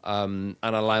 and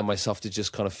allow myself to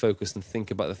just kind of focus and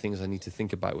think about the things I need to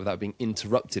think about without being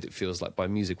interrupted, it feels like, by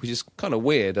music, which is kind of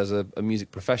weird as a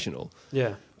music professional.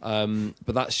 Yeah.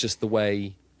 But that's just the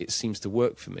way it seems to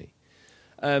work for me.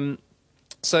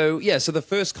 So the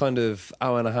first kind of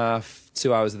hour and a half,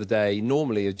 2 hours of the day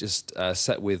normally are just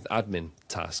set with admin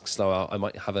tasks. So I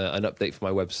might have an update for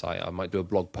my website. I might do a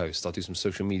blog post. I'll do some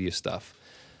social media stuff,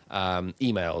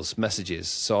 emails, messages.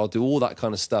 So I'll do all that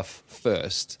kind of stuff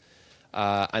first.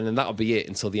 And then that'll be it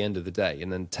until the end of the day.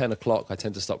 And then 10 o'clock, I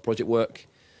tend to start project work.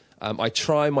 I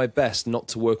try my best not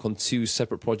to work on 2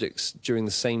 separate projects during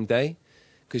the same day,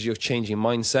 because you're changing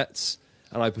mindsets.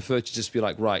 And I prefer to just be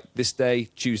like, right, this day,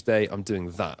 Tuesday, I'm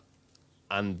doing that.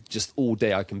 And just all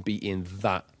day I can be in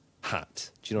that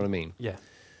hat. Do you know what I mean? Yeah.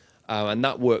 And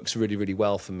that works really, really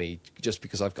well for me, just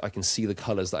because I can see the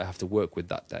colours that I have to work with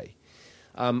that day.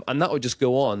 And that would just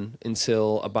go on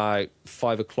until about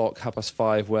 5 o'clock,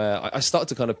 5:30, where I start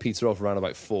to kind of peter off around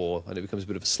about 4, and it becomes a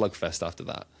bit of a slugfest after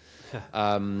that.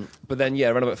 But then,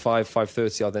 around about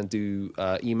 5:30, I'll then do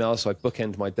emails. So I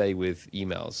bookend my day with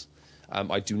emails.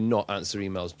 I do not answer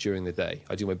emails during the day.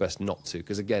 I do my best not to,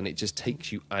 because, again, it just takes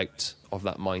you out of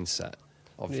that mindset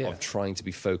of trying to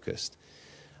be focused.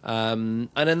 And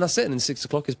then that's it. And then 6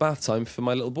 o'clock is bath time for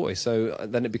my little boy. So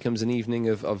then it becomes an evening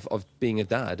of being a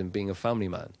dad and being a family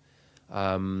man.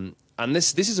 And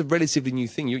this is a relatively new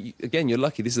thing. Again, you're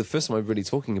lucky. This is the first time I'm really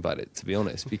talking about it, to be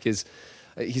honest, because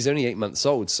he's only 8 months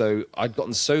old. So I'd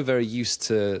gotten so very used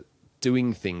to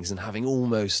doing things and having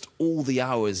almost all the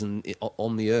hours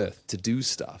on the earth to do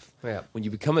stuff. Yeah. When you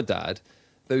become a dad,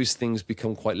 those things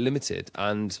become quite limited.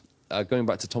 And going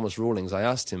back to Thomas Rawlings, I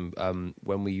asked him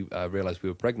when we realised we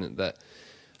were pregnant that,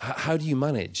 how do you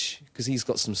manage? Because he's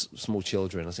got some small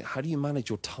children. I was like, how do you manage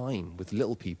your time with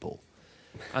little people?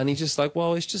 And he's just like,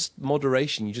 well, it's just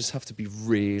moderation. You just have to be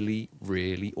really,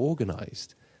 really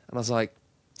organised. And I was like,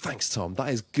 thanks, Tom. That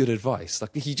is good advice.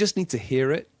 Like, you just need to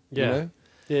hear it. Yeah. You know?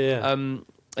 Yeah.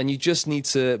 And you just need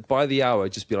to, by the hour,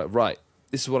 just be like, right,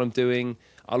 this is what I'm doing.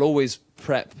 I'll always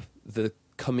prep the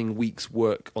coming week's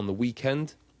work on the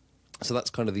weekend. So that's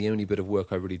kind of the only bit of work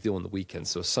I really do on the weekend.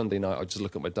 So a Sunday night, I'll just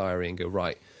look at my diary and go,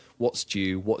 right, what's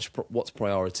due? What's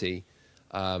priority?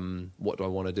 What do I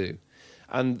want to do?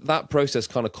 And that process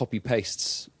kind of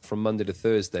copy-pastes from Monday to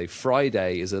Thursday.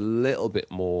 Friday is a little bit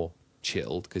more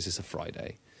chilled because it's a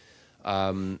Friday.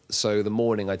 So the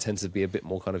morning I tend to be a bit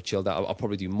more kind of chilled out. I'll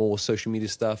probably do more social media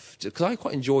stuff because I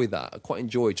quite enjoy that. I quite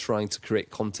enjoy trying to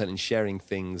create content and sharing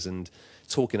things and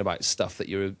talking about stuff that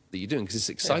you're doing because it's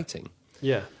exciting.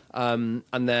 Yeah. And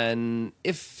then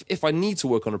if I need to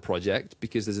work on a project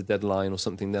because there's a deadline or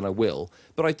something, then I will.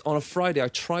 But on a Friday, I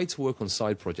try to work on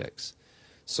side projects.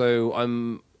 So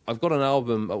I've got an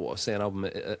album,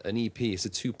 an EP. It's a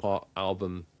 2-part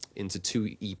album into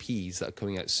 2 EPs that are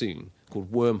coming out soon called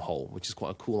Wormhole, which is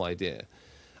quite a cool idea.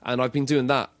 And I've been doing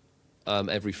that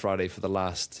every Friday for the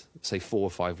last, say, 4 or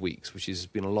 5 weeks, which has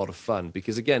been a lot of fun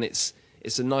because, again, it's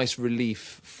a nice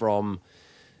relief from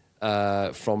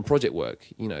project work.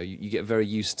 You know, you get very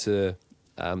used to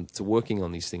working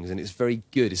on these things, and it's very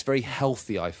good. It's very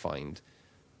healthy, I find,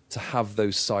 to have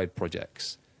those side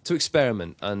projects, to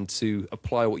experiment and to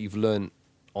apply what you've learned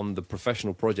on the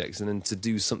professional projects, and then to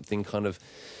do something kind of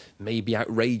maybe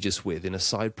outrageous with in a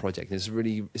side project. It's a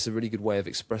really good way of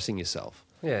expressing yourself.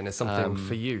 Yeah, and it's something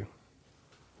for you.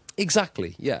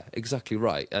 Exactly. Yeah, exactly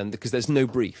right. And because there's no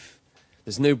brief,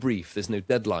 there's no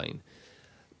deadline,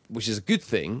 which is a good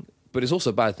thing, but it's also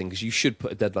a bad thing because you should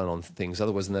put a deadline on things,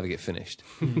 otherwise they'll never get finished.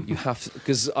 You have to,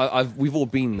 because we've all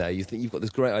been there. You think you've got this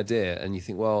great idea, and you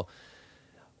think, well,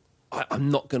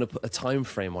 I'm not going to put a time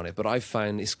frame on it, but I've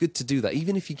found it's good to do that.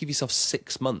 Even if you give yourself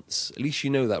 6 months, at least you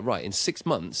know that, right, in 6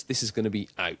 months, this is going to be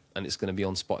out and it's going to be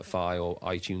on Spotify or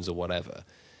iTunes or whatever.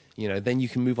 You know, then you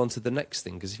can move on to the next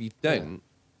thing. Because if you don't,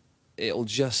 it'll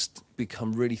just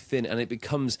become really thin. And it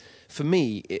becomes, for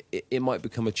me, it might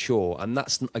become a chore. And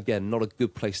that's, again, not a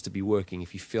good place to be working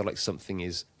if you feel like something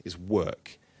is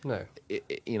work. No.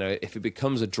 You know, if it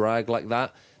becomes a drag like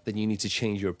that, then you need to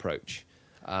change your approach.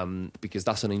 Because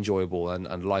that's unenjoyable,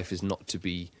 and life is not to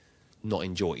be not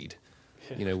enjoyed.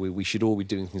 You know, we should all be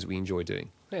doing things we enjoy doing.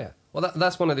 Yeah. Well,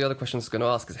 that's one of the other questions I was going to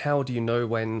ask is how do you know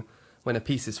when a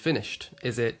piece is finished?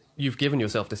 Is it you've given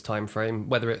yourself this time frame,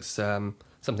 whether it's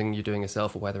something you're doing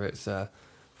yourself or whether it's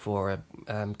for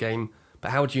a game?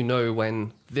 But how do you know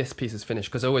when this piece is finished?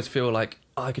 Because I always feel like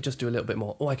I could just do a little bit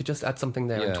more, or I could just add something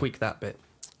there and tweak that bit.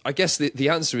 I guess the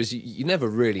answer is you never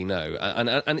really know,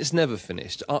 and it's never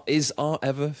finished. Is art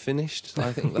ever finished?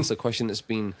 I think that's a question that's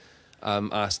been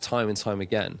asked time and time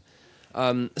again.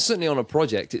 Certainly on a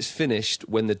project, it's finished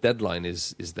when the deadline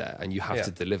is there and you have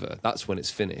to deliver. That's when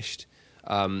it's finished.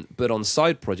 But on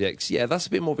side projects, that's a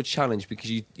bit more of a challenge because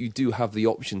you do have the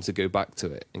option to go back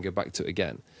to it and go back to it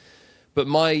again. But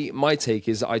my take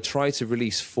is I try to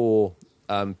release 4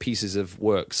 pieces of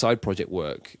work, side project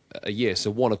work, a year,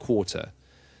 so 1 a quarter.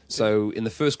 So in the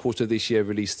first quarter of this year, I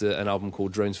released an album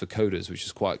called Drones for Coders, which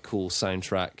is quite a cool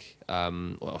soundtrack,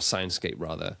 or soundscape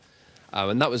rather.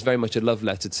 And that was very much a love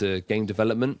letter to game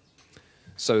development.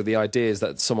 So the idea is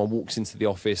that someone walks into the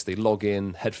office, they log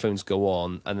in, headphones go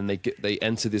on, and then they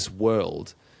enter this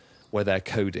world where they're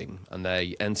coding, and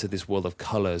they enter this world of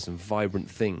colours and vibrant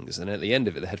things. And at the end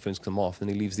of it, the headphones come off, and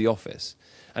he leaves the office.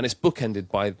 And it's bookended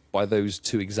by those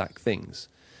 2 exact things.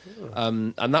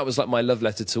 And that was like my love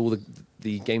letter to all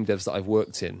the game devs that I've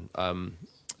worked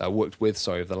with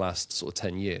over the last sort of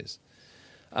 10 years.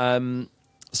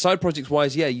 Side projects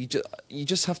wise, you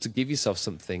just have to give yourself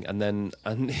something, and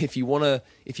if you wanna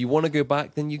go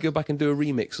back, then you go back and do a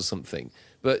remix or something.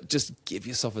 But just give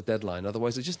yourself a deadline,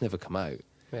 otherwise it just never come out.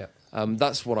 Yeah.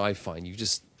 That's what I find.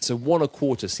 So 1 a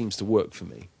quarter seems to work for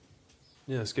me.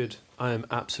 Yeah, it's good. I am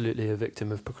absolutely a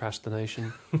victim of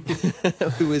procrastination.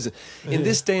 Who isn't? In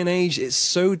this day and age, it's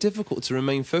so difficult to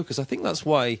remain focused. I think that's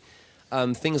why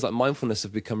things like mindfulness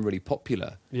have become really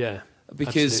popular. Yeah.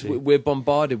 Because we're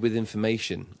bombarded with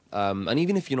information, and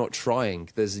even if you're not trying,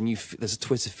 there's a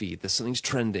Twitter feed, there's something's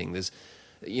trending, there's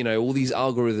all these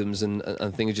algorithms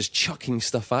and things are just chucking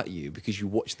stuff at you because you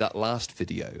watched that last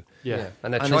video. Yeah,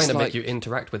 and they're trying to make you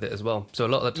interact with it as well. So a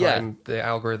lot of the time, the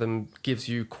algorithm gives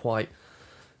you quite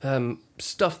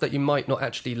stuff that you might not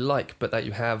actually like, but that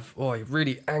you have, you're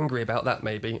really angry about that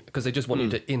maybe because they just want you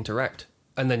to interact.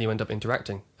 And then you end up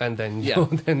interacting, and then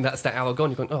then that's that hour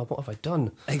gone. You're going, what have I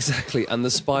done? Exactly, and the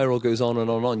spiral goes on and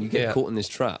on and on. You get caught in this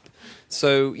trap.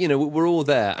 So, we're all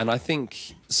there, and I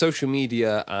think social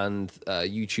media and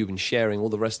YouTube and sharing, all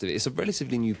the rest of it, it's a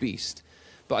relatively new beast.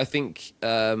 But I think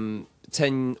 10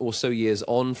 or so years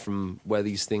on from where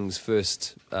these things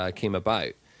first came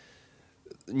about,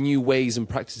 new ways and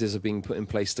practices are being put in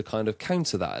place to kind of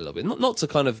counter that a little bit. Not to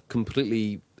kind of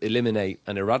completely eliminate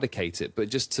and eradicate it, but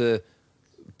just to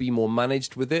be more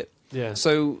managed with it. Yeah.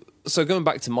 So going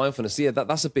back to mindfulness,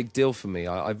 that's a big deal for me.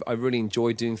 I really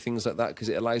enjoy doing things like that because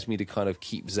it allows me to kind of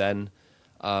keep zen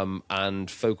and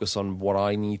focus on what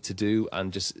I need to do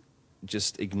and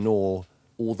just ignore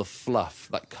all the fluff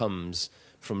that comes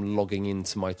from logging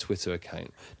into my Twitter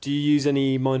account. Do you use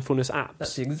any mindfulness apps?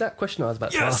 That's the exact question I was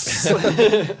about to ask.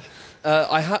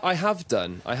 I have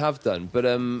done, but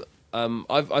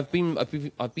I've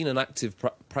been an active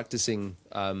practicing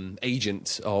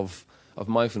agent of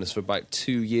mindfulness for about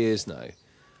 2 years now,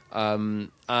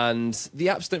 and the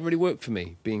apps don't really work for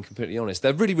me. Being completely honest,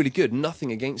 they're really, really good.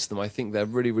 Nothing against them. I think they're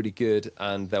really, really good,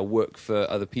 and they'll work for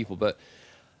other people. But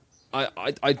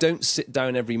I don't sit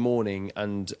down every morning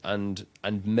and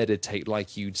meditate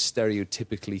like you'd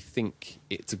stereotypically think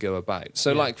it to go about.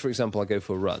 So, like for example, I go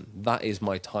for a run. That is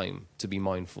my time to be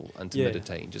mindful and to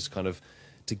meditate, and just kind of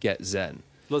to get zen.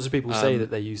 Lots of people say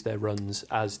that they use their runs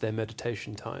as their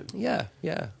meditation time. Yeah.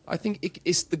 I think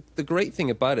it's the great thing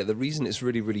about it, the reason it's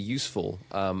really, really useful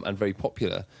and very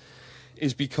popular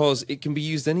is because it can be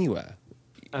used anywhere.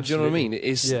 Absolutely. Do you know what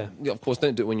I mean? Of course,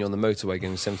 don't do it when you're on the motorway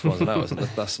going 70 miles an hour.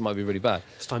 That might be really bad.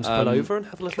 It's time to pull over and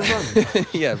have a little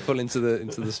run. Pull into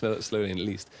the slowly at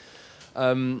least.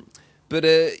 But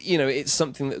it's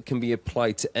something that can be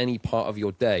applied to any part of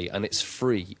your day, and it's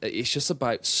free. It's just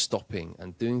about stopping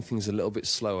and doing things a little bit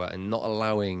slower and not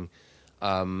allowing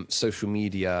social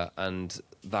media and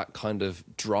that kind of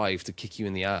drive to kick you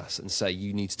in the ass and say,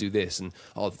 you need to do this, and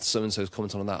so-and-so's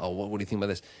commenting on that, what do you think about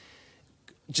this?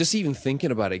 Just even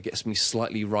thinking about it gets me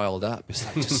slightly riled up. It's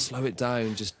like, just slow it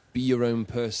down, just be your own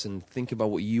person, think about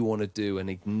what you want to do, and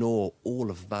ignore all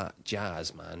of that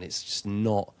jazz, man. It's just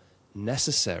not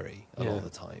necessary a lot of the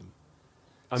time.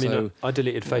 I mean, I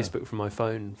deleted Facebook from my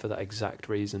phone for that exact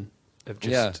reason of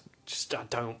just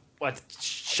don't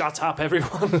shut up,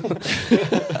 everyone.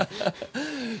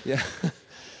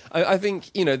 I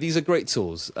think these are great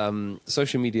tools.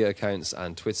 Social media accounts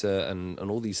and Twitter and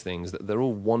all these things, they're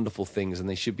all wonderful things, and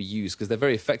they should be used because they're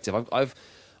very effective.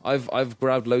 I've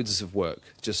grabbed loads of work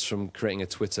just from creating a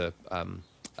Twitter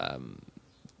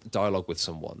dialogue with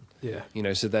someone.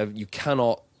 So you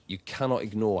cannot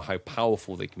ignore how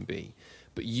powerful they can be,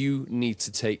 but you need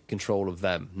to take control of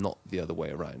them, not the other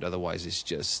way around. Otherwise, it's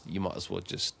just, you might as well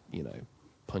just,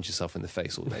 punch yourself in the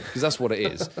face all day, because that's what it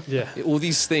is. All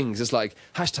these things, it's like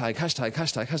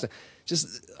hashtag.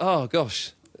 Just, oh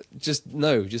gosh, just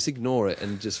ignore it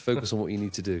and just focus on what you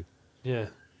need to do. Yeah.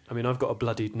 I mean, I've got a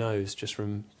bloodied nose just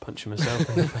from punching myself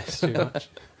in the face too much.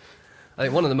 I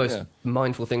think one of the most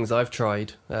mindful things I've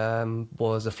tried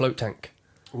was a float tank.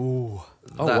 Ooh.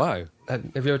 Wow. Have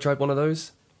you ever tried one of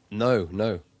those?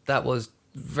 No. That was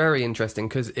very interesting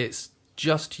because it's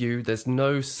just you. There's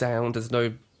no sound.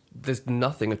 There's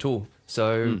nothing at all.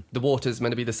 So the water's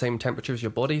meant to be the same temperature as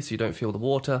your body, so you don't feel the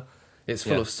water. It's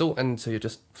full of salt, and so you're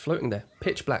just floating there,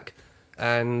 pitch black.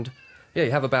 And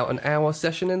you have about an hour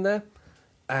session in there,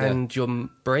 and your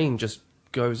brain just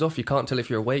goes off. You can't tell if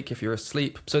you're awake, if you're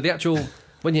asleep. So the actual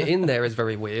when you're in there is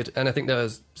very weird, and I think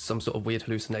there's some sort of weird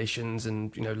hallucinations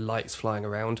and lights flying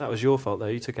around. That was your fault though.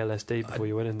 You took LSD before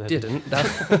you went in there. Didn't.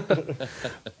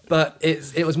 But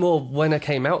it was more when I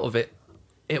came out of it.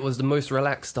 It was the most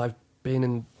relaxed I've been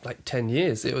in like 10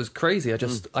 years. It was crazy.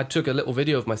 I took a little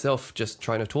video of myself just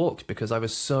trying to talk because I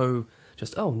was so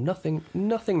nothing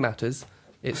matters.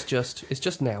 It's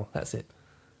just now. That's it.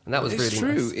 And that was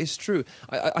really nice. It's true.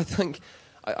 I think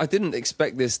I didn't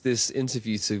expect this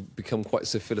interview to become quite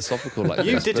so philosophical like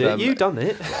you this. You did it. You done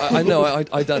it. I know.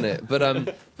 I done it. But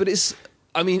it's.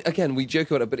 I mean, again, we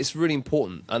joke about it, but it's really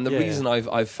important. And the reason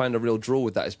I've found a real draw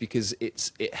with that is because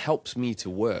it helps me to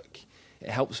work. It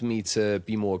helps me to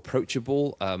be more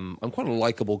approachable. I'm quite a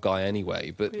likable guy anyway,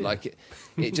 but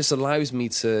it just allows me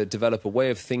to develop a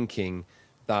way of thinking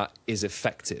that is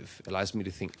effective. It allows me to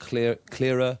think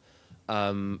clearer,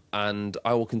 and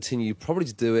I will continue probably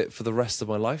to do it for the rest of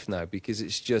my life now because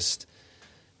it's just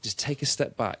take a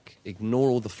step back,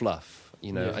 ignore all the fluff,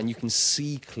 and you can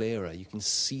see clearer. You can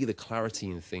see the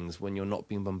clarity in things when you're not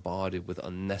being bombarded with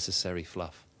unnecessary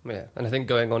fluff. Yeah, and I think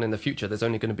going on in the future, there's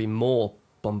only going to be more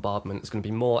bombardment. It's going to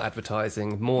be more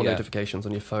advertising, more notifications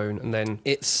on your phone, and then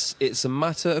it's a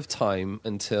matter of time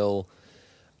until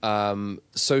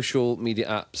social media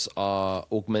apps are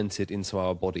augmented into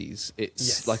our bodies.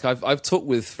 It's like I've talked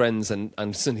with friends and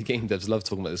certainly game devs love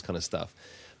talking about this kind of stuff.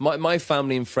 My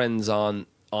family and friends aren't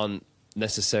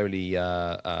necessarily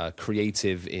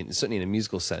creative certainly in a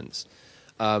musical sense,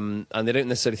 and they don't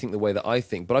necessarily think the way that I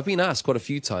think. But I've been asked quite a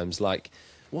few times, like,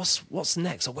 What's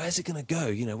next? Or where's it going to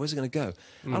go? Where's it going to go?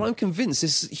 And I'm convinced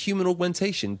this human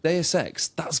augmentation, Deus Ex,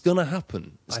 that's going to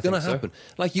happen. It's going to happen.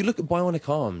 So. Like you look at bionic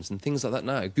arms and things like that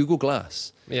now. Google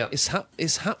Glass. Yeah,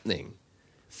 it's happening.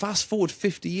 Fast forward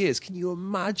 50 years. Can you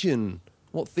imagine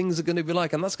what things are going to be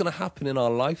like? And that's going to happen in our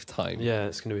lifetime. Yeah,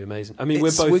 it's going to be amazing. I mean,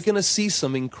 we're going to see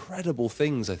some incredible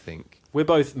things, I think. We're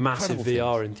both massive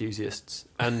VR enthusiasts,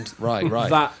 and right.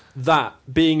 That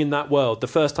being in that world, the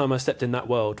first time I stepped in that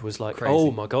world was like, crazy.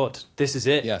 Oh my god, this is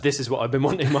it. Yeah. This is what I've been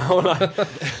wanting my whole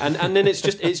life. and then it's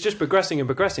just progressing and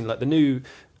progressing. Like the new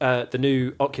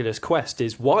Oculus Quest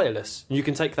is wireless. You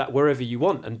can take that wherever you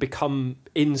want and become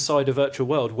inside a virtual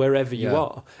world wherever you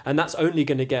are, and that's only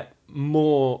going to get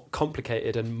more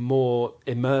complicated and more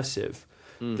immersive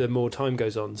the more time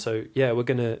goes on. So yeah, we're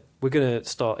gonna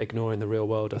start ignoring the real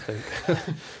world, I think.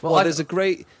 well, there's a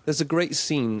great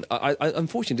scene. I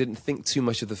unfortunately didn't think too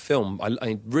much of the film.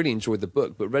 I really enjoyed the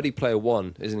book, but Ready Player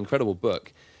One is an incredible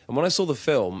book. And when I saw the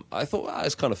film, I thought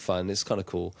it's kind of fun, it's kind of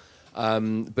cool,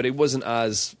 but it wasn't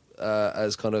as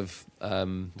kind of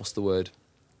what's the word?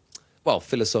 Well,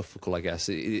 philosophical, I guess.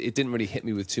 It didn't really hit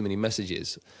me with too many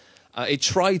messages. It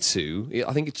tried to.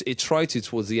 I think it tried to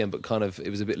towards the end, but kind of it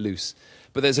was a bit loose.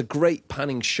 But there's a great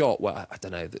panning shot where, I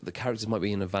don't know, the characters might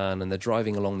be in a van and they're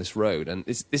driving along this road, and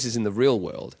this is in the real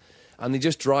world, and they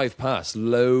just drive past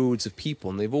loads of people,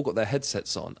 and they've all got their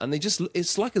headsets on, and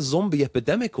it's like a zombie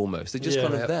epidemic almost. They're just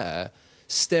kind of there,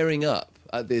 staring up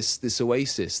at this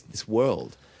oasis, this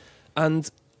world.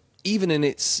 And even in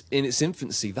its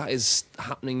infancy, that is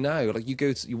happening now. Like you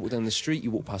walk down the street,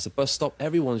 you walk past a bus stop,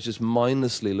 everyone's just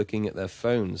mindlessly looking at their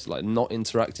phones, like not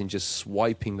interacting, just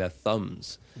swiping their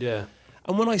thumbs. Yeah.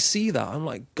 And when I see that, I'm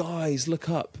like, guys, look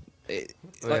up.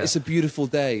 It's a beautiful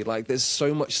day. Like, there's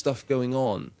so much stuff going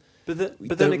on. But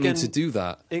then again, need to do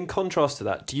that. In contrast to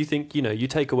that, do you think, you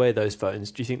take away those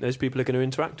phones, do you think those people are going to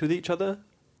interact with each other?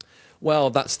 Well,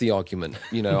 that's the argument.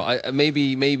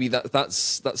 Maybe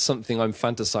that's something I'm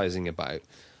fantasizing about.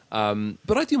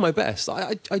 But I do my best.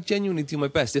 I genuinely do my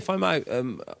best. If I'm out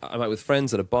with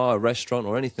friends at a bar, a restaurant,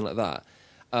 or anything like that,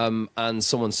 and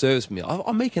someone serves me,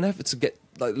 I'll make an effort to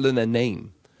learn their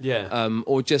name. Yeah.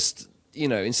 Or just,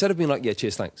 instead of being like, yeah,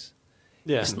 cheers, thanks.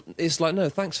 Yeah. It's like, no,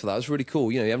 thanks for that. It was really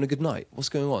cool. You having a good night. What's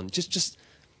going on? Just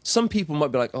some people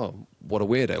might be like, oh, what a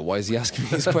weirdo. Why is he asking me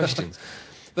these questions?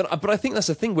 But I think that's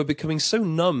the thing. We're becoming so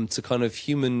numb to kind of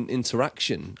human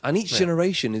interaction, and each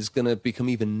generation is going to become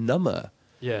even number.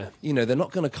 Yeah. They're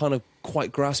not going to kind of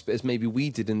quite grasp it as maybe we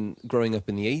did in growing up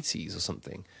in the 80s or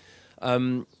something.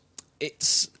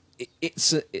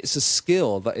 it's a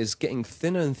skill that is getting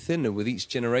thinner and thinner with each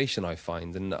generation, I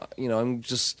find. And, I'm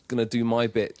just going to do my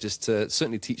bit just to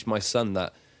certainly teach my son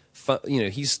that,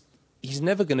 he's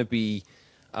never going to be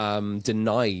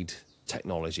denied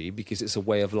technology, because it's a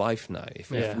way of life now.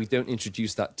 If we don't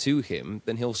introduce that to him,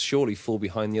 then he'll surely fall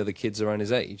behind the other kids around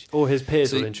his age. Or his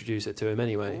peers will introduce it to him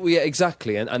anyway. Well, yeah,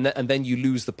 exactly. And then you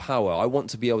lose the power. I want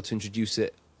to be able to introduce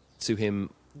it to him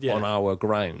on our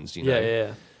grounds,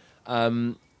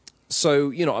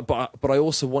 So, but I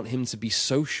also want him to be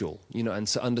social, and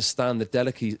to understand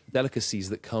the delicacies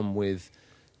that come with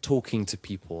talking to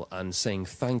people and saying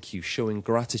thank you, showing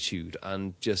gratitude,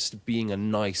 and just being a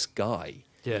nice guy.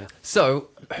 Yeah. So,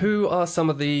 who are some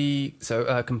of the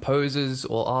composers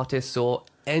or artists or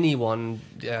anyone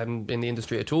in the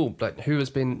industry at all? Like, who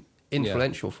has been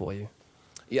influential for you?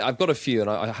 Yeah, I've got a few, and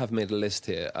I have made a list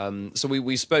here. So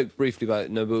we spoke briefly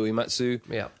about Nobuo Uematsu.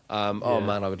 Yeah. Oh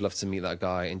man, I would love to meet that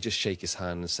guy and just shake his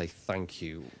hand and say thank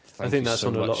you. I think that's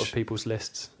on a lot of people's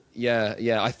lists. Yeah.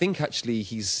 I think actually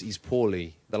he's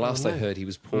poorly. The last I heard, he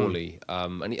was poorly,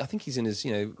 and I think he's in his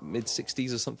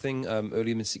mid-60s or something,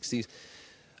 early mid-60s.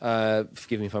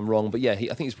 Forgive me if I'm wrong, but I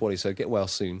think he's poorly, so get well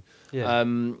soon. Yeah.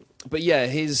 But yeah,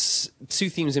 his two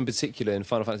themes in particular in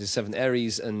Final Fantasy VII,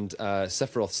 Ares and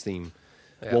Sephiroth's theme,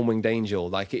 One-Winged Angel,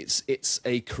 like it's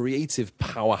a creative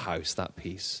powerhouse, that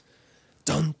piece.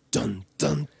 Dun dun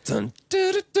dun dun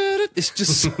dun dun, dun. It's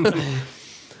just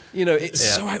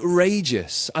it's so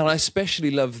outrageous, and I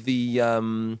especially love the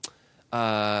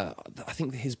I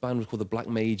think his band was called the Black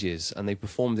Mages, and they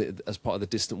performed it as part of the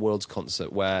Distant Worlds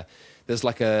concert, where there's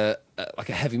like a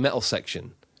heavy metal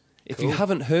section. If you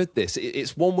haven't heard this,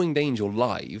 it's One-Winged Angel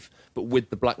live, but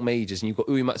with the Black Mages, and you've got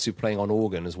Uematsu playing on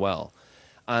organ as well.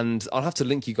 And I'll have to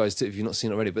link you guys to it if you've not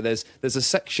seen it already. But there's a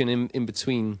section in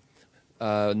between,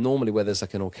 normally where there's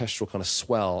like an orchestral kind of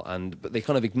swell, but they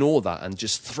kind of ignore that and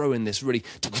just throw in this really.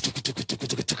 And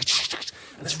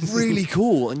it's really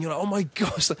cool, and you're like, oh my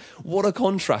gosh, what a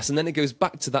contrast! And then it goes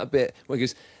back to that bit where it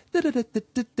goes. And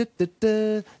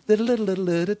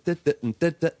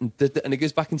it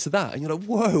goes back into that, and you're like,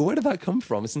 whoa, where did that come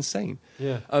from? It's insane.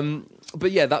 Yeah.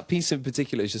 But yeah, that piece in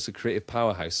particular is just a creative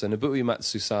powerhouse. So Nobuo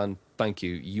Uematsu-san, thank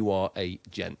you. You are a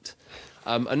gent.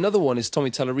 Another one is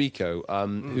Tommy Tallarico,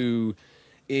 who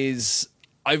is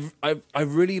I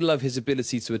really love his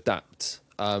ability to adapt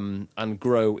and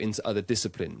grow into other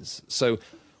disciplines. So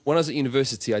when I was at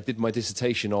university, I did my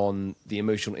dissertation on the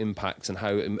emotional impacts and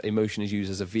how emotion is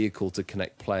used as a vehicle to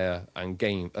connect player and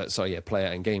gaming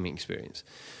experience.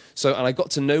 So, and I got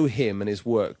to know him and his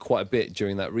work quite a bit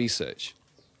during that research.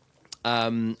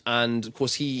 And of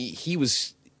course, he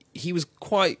was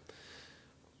quite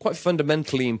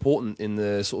fundamentally important in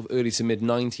the sort of early to mid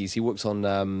 90s. He worked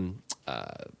on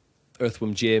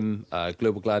Earthworm Jim,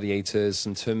 Global Gladiators,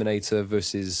 some Terminator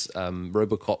versus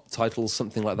RoboCop titles,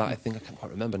 something like that. I think I can't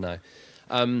quite remember now.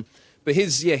 But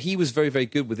he was very, very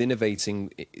good with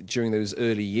innovating during those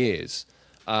early years.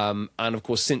 And of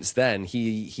course, since then,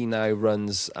 he now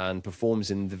runs and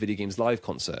performs in the Video Games Live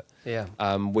concert,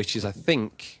 which is, I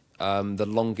think, the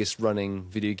longest running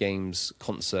video games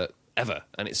concert ever.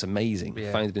 And it's amazing.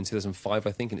 Yeah. Founded in 2005,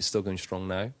 I think, and it's still going strong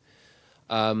now.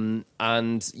 And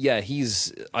yeah,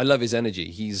 I love his energy.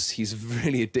 He's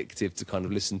really addictive to kind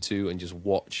of listen to and just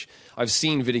watch. I've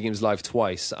seen Video Games Live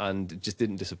twice and it just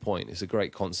didn't disappoint. It's a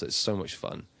great concert. It's so much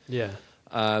fun. Yeah.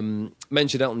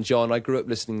 Mentioned Elton John. I grew up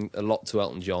listening a lot to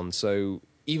Elton John. So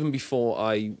even before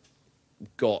I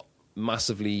got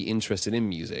massively interested in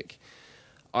music,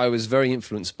 I was very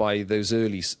influenced by those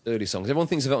early songs. Everyone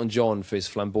thinks of Elton John for his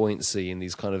flamboyancy and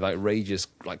these kind of outrageous,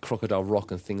 like Crocodile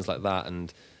Rock and things like that.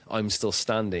 And I'm Still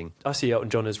Standing. I see Elton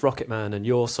John as Rocket Man and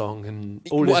Your Song and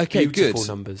all his beautiful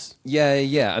numbers.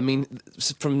 Yeah. I mean,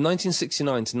 from 1969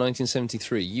 to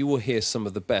 1973, you will hear some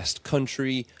of the best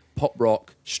country, pop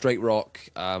rock, straight rock,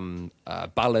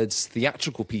 ballads,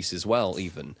 theatrical pieces as well,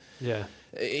 even. Yeah.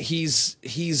 He's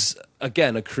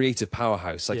again, a creative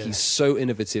powerhouse. Like, he's so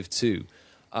innovative too.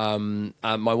 And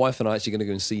my wife and I are actually going to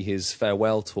go and see his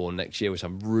farewell tour next year, which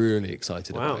I'm really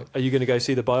excited about. Are you going to go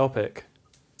see the biopic?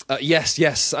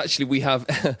 Yes. Actually, we have.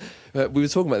 We were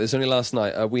talking about this only last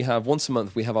night. We have once a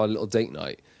month. We have our little date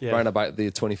night around about the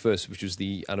 21st, which was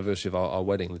the anniversary of our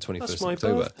wedding, the 21st That's of my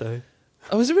October. Birthday.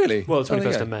 Oh, is it really? Well,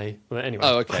 21st of May. Well, anyway.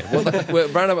 Oh, okay. Well,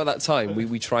 around about that time,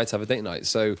 we tried to have a date night.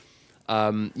 So,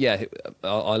 our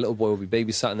little boy will be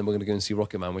babysat, and then we're going to go and see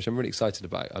Rocket Man, which I'm really excited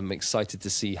about. I'm excited to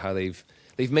see how they've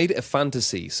made it a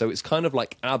fantasy. So it's kind of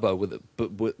like ABBA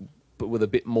but with a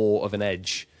bit more of an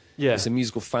edge. Yeah. It's a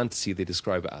musical fantasy, they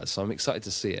describe it as, so I'm excited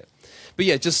to see it. But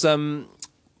yeah, just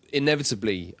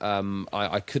inevitably,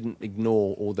 I couldn't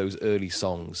ignore all those early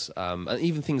songs, and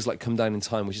even things like "Come Down in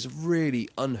Time," which is a really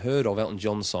unheard of Elton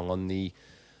John song on the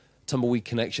Tumbleweed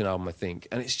Connection album, I think,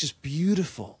 and it's just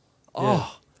beautiful. Yeah.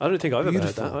 Oh, I don't think I've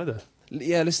beautiful. ever heard that either.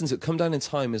 Yeah, listen to it. "Come Down in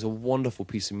Time" is a wonderful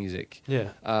piece of music. Yeah.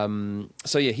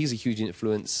 So yeah, he's a huge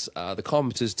influence. The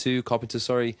Carpenters,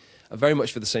 very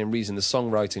much for the same reason. The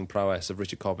songwriting prowess of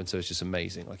Richard Carpenter is just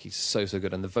amazing. Like, he's so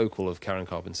good, and the vocal of Karen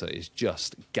Carpenter is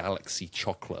just galaxy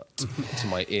chocolate to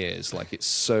my ears. Like, it's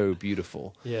so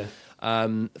beautiful. Yeah.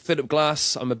 Philip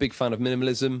Glass, I'm a big fan of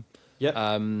minimalism. Yep.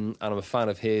 And I'm a fan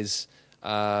of his.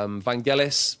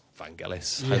 Vangelis.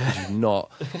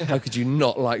 How could you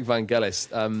not like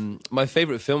Vangelis? My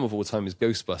favourite film of all time is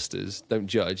Ghostbusters. Don't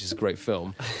judge, it's a great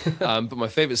film. But my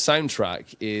favourite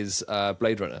soundtrack is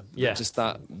Blade Runner. Yeah. Just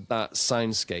that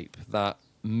soundscape, that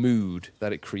mood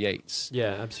that it creates.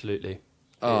 Yeah, absolutely.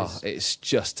 It's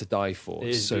just to die for.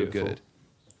 It's so beautiful. good.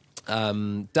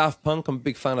 Daft Punk, I'm a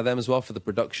big fan of them as well for the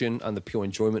production and the pure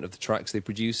enjoyment of the tracks they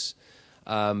produce.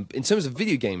 In terms of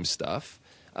video game stuff,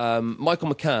 Michael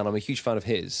McCann, I'm a huge fan of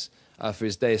his for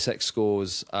his Deus Ex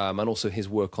scores, and also his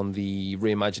work on the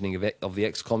reimagining of the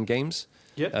XCOM games.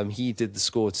 Yeah. He did the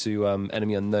score to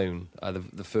Enemy Unknown,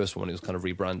 the first one. It was kind of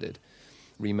rebranded,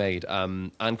 remade,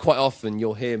 and quite often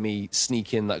you'll hear me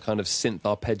sneak in that kind of synth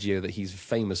arpeggio that he's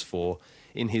famous for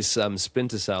in his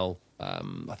Splinter Cell.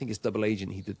 I think it's Double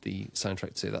Agent. He did the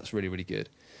soundtrack to. That's really, really good.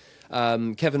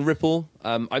 Kevin Ripple.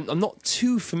 I'm not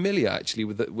too familiar actually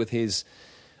with his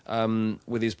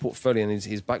portfolio and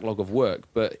his backlog of work,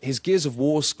 but his Gears of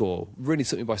War score really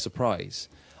took me by surprise.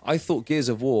 I thought Gears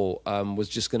of War was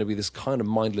just going to be this kind of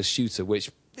mindless shooter,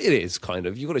 which it is kind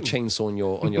of. You've got a chainsaw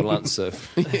on your Lancer.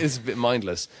 It's a bit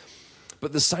mindless.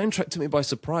 But the soundtrack took me by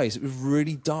surprise. It was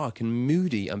really dark and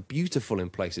moody and beautiful in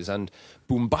places, and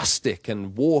bombastic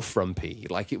and war frumpy.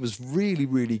 Like, it was really,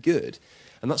 really good.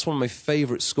 And that's one of my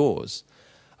favourite scores.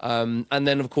 And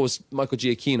then, of course, Michael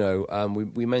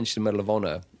Giacchino, we mentioned Medal of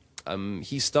Honor.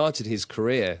 He started his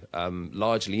career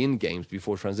largely in games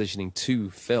before transitioning to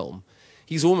film.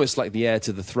 He's almost like the heir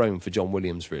to the throne for John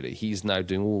Williams, really. He's now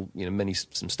doing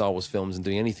some Star Wars films and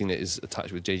doing anything that is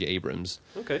attached with J.J. Abrams.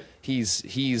 Okay.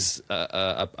 He's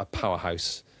a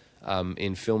powerhouse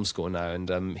in film score now, and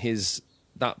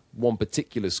that one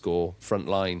particular score,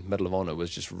 Frontline, Medal of Honor, was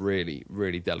just really,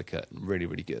 really delicate and really,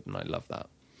 really good, and I love that.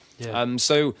 Yeah.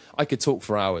 So I could talk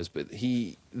for hours, but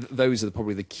those are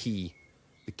probably the key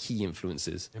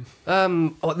influences.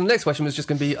 The next question was just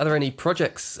going to be: are there any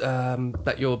projects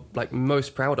that you're like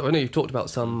most proud of? I know you've talked about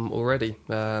some already.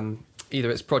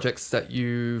 Either it's projects that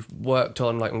you've worked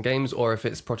on, like on games, or if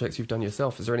it's projects you've done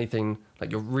yourself. Is there anything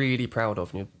like you're really proud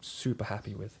of and you're super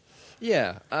happy with?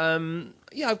 Yeah,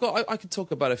 I could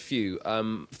talk about a few.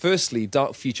 Firstly,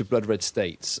 Dark Future Blood Red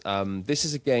States. This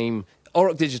is a game.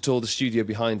 Auroch Digital, the studio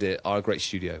behind it, are a great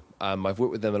studio. I've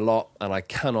worked with them a lot, and I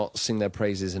cannot sing their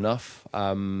praises enough.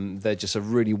 They're just a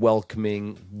really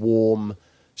welcoming, warm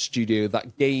studio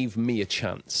that gave me a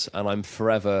chance, and I'm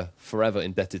forever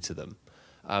indebted to them.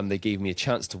 They gave me a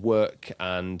chance to work,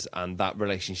 and that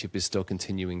relationship is still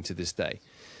continuing to this day.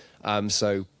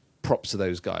 So props to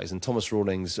those guys. And Thomas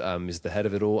Rawlings is the head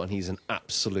of it all, and he's an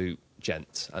absolute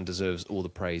gent and deserves all the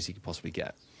praise he could possibly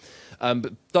get.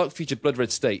 But Dark Future Blood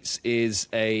Red States is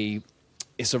a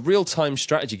real-time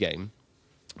strategy game,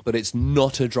 but it's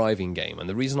not a driving game. And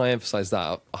the reason I emphasize that,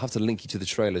 I'll have to link you to the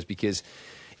trailers, because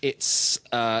it's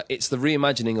the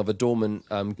reimagining of a dormant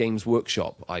Games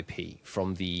Workshop IP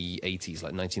from the 80s,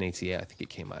 like 1988, I think it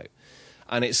came out.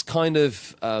 And it's kind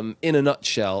of, in a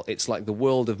nutshell, it's like the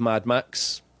world of Mad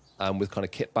Max with kind of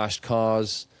kit-bashed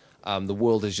cars. The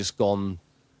world has just gone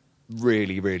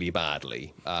really, really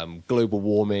badly. Global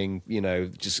warming,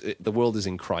 the world is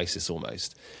in crisis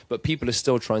almost. But people are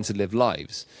still trying to live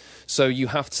lives. So you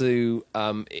have to,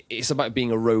 it's about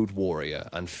being a road warrior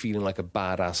and feeling like a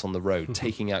badass on the road,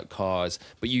 taking out cars.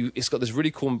 But it's got this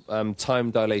really cool time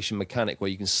dilation mechanic where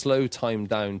you can slow time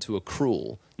down to a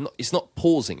crawl. It's not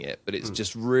pausing it, but it's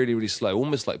just really, really slow,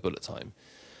 almost like bullet time.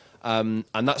 And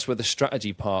that's where the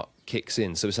strategy part kicks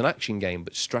in. So it's an action game,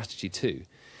 but strategy too.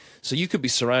 So you could be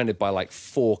surrounded by like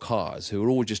 4 cars who are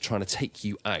all just trying to take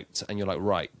you out. And you're like,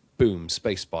 right, boom,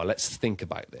 spacebar, let's think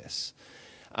about this.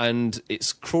 And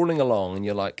it's crawling along and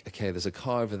you're like, okay, there's a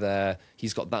car over there.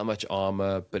 He's got that much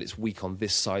armor, but it's weak on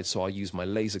this side. So I'll use my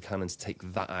laser cannon to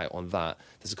take that out on that.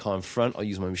 There's a car in front. I'll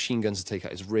use my machine guns to take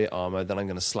out his rear armor. Then I'm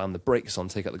going to slam the brakes on,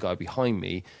 take out the guy behind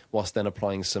me, whilst then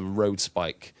applying some road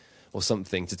spike or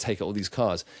something to take out all these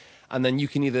cars. And then you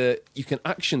can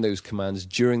action those commands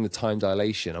during the time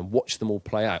dilation and watch them all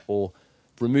play out, or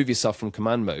remove yourself from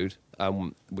command mode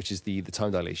which is the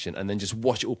time dilation, and then just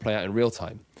watch it all play out in real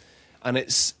time. And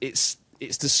it's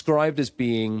described as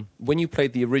being, when you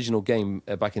played the original game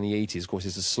back in the 80s, of course,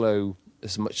 it's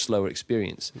a much slower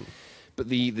experience. But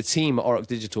the team at Auroch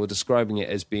Digital are describing it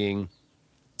as being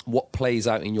what plays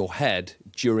out in your head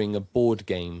during a board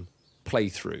game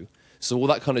playthrough. So all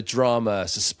that kind of drama,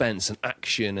 suspense, and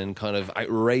action, and kind of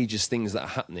outrageous things that are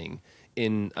happening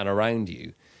in and around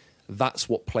you, that's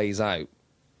what plays out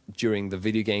during the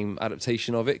video game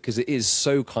adaptation of it, because it is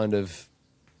so kind of,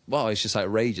 well, it's just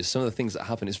outrageous. Some of the things that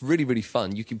happen, it's really, really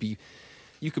fun. You could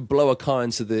blow a car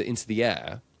into the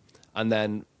air, and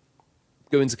then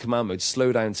go into command mode,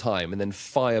 slow down time, and then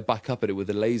fire back up at it with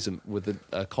a laser, with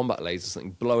a combat laser or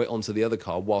something, blow it onto the other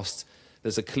car whilst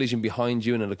there's a collision behind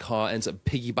you, and then the car ends up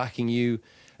piggybacking you.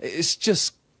 It's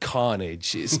just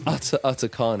carnage. It's utter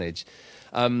carnage.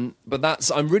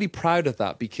 But I'm really proud of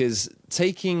that, because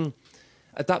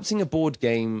adapting a board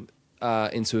game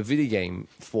into a video game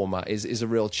format is a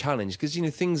real challenge, because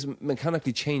things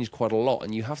mechanically change quite a lot,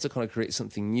 and you have to kind of create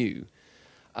something new,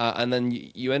 and then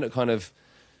you end up kind of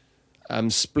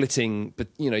splitting. But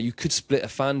you could split a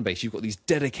fan base. You've got these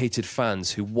dedicated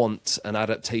fans who want an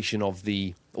adaptation of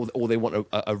or they want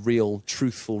a real,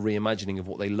 truthful reimagining of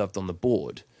what they loved on the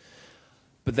board.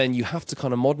 But then you have to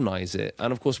kind of modernize it,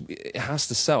 and of course it has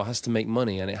to sell, it has to make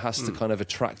money, and it has to kind of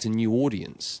attract a new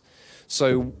audience.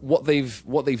 So what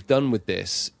they've done with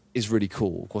this is really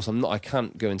cool. Of course, I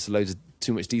can't go into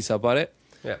too much detail about it,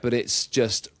 but it's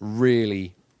just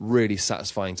really, really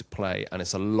satisfying to play, and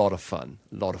it's a lot of fun,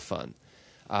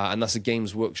 and that's a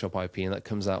Games Workshop IP, and that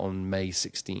comes out on May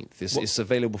 16th. It's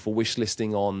available for wish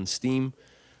listing on Steam,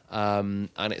 and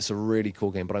it's a really cool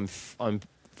game. But I'm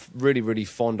really, really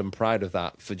fond and proud of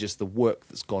that, for just the work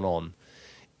that's gone on.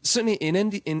 Certainly in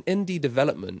indie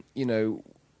development,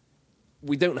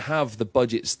 we don't have the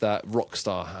budgets that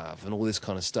Rockstar have and all this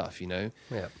kind of stuff, Yeah.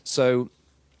 So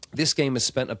this game has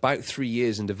spent about 3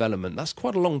 years in development. That's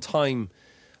quite a long time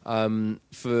for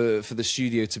the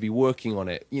studio to be working on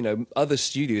it. Other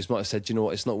studios might have said, you know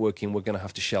what, it's not working, we're going to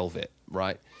have to shelve it,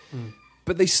 right?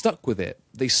 But they stuck with it.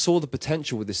 They saw the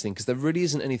potential with this thing, because there really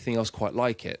isn't anything else quite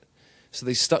like it. So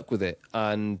they stuck with it,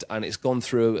 and it's gone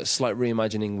through a slight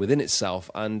reimagining within itself,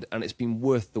 and it's been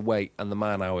worth the wait and the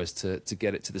man hours to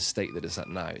get it to the state that it's at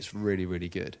now. It's really, really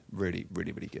good. Really,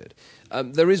 really, really good.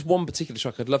 There is one particular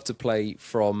track I'd love to play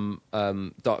from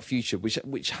Dark Future,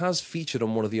 which has featured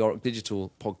on one of the Auroch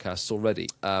Digital podcasts already.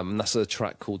 And that's a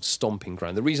track called Stomping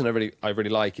Ground. The reason I really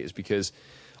like it is because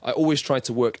I always try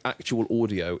to work actual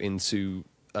audio into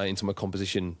my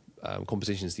compositions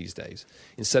these days,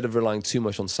 instead of relying too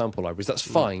much on sample libraries. That's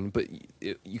fine, but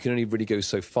you can only really go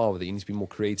so far with it. You need to be more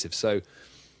creative. So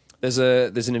there's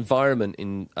an environment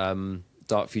in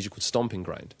Dark Future called Stomping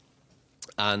Ground,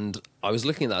 and I was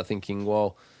looking at that thinking,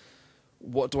 well,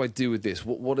 what do I do with this?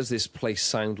 What does this place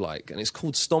sound like? And it's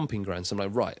called Stomping Ground, so I'm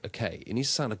like, right, okay, it needs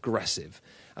to sound aggressive.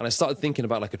 And I started thinking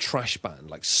about like a trash band,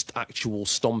 like actual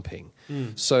stomping.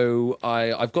 So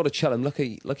I've got a cello. I'm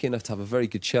lucky enough to have a very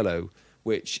good cello,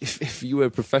 which if you were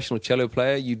a professional cello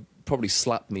player, you'd probably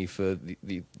slap me for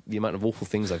the amount of awful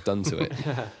things I've done to it.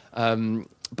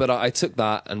 But I took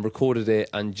that and recorded it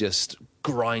and just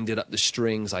grinded up the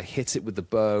strings. I hit it with the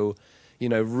bow,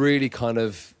 really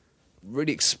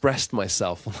expressed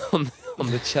myself on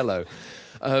the cello.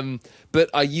 But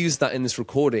I used that in this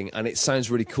recording, and it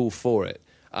sounds really cool for it.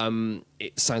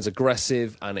 It sounds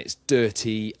aggressive, and it's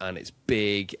dirty, and it's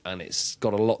big, and it's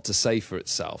got a lot to say for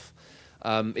itself.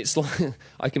 It's like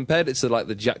I compared it to like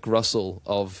the Jack Russell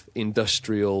of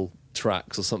industrial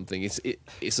tracks or something.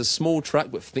 It's a small track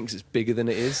but thinks it's bigger than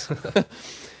it is.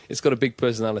 It's got a big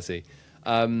personality,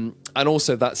 and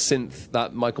also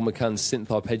that Michael McCann's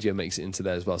synth arpeggio makes it into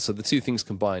there as well. So the two things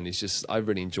combined is just, I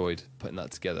really enjoyed putting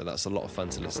that together. That's a lot of fun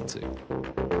to listen to.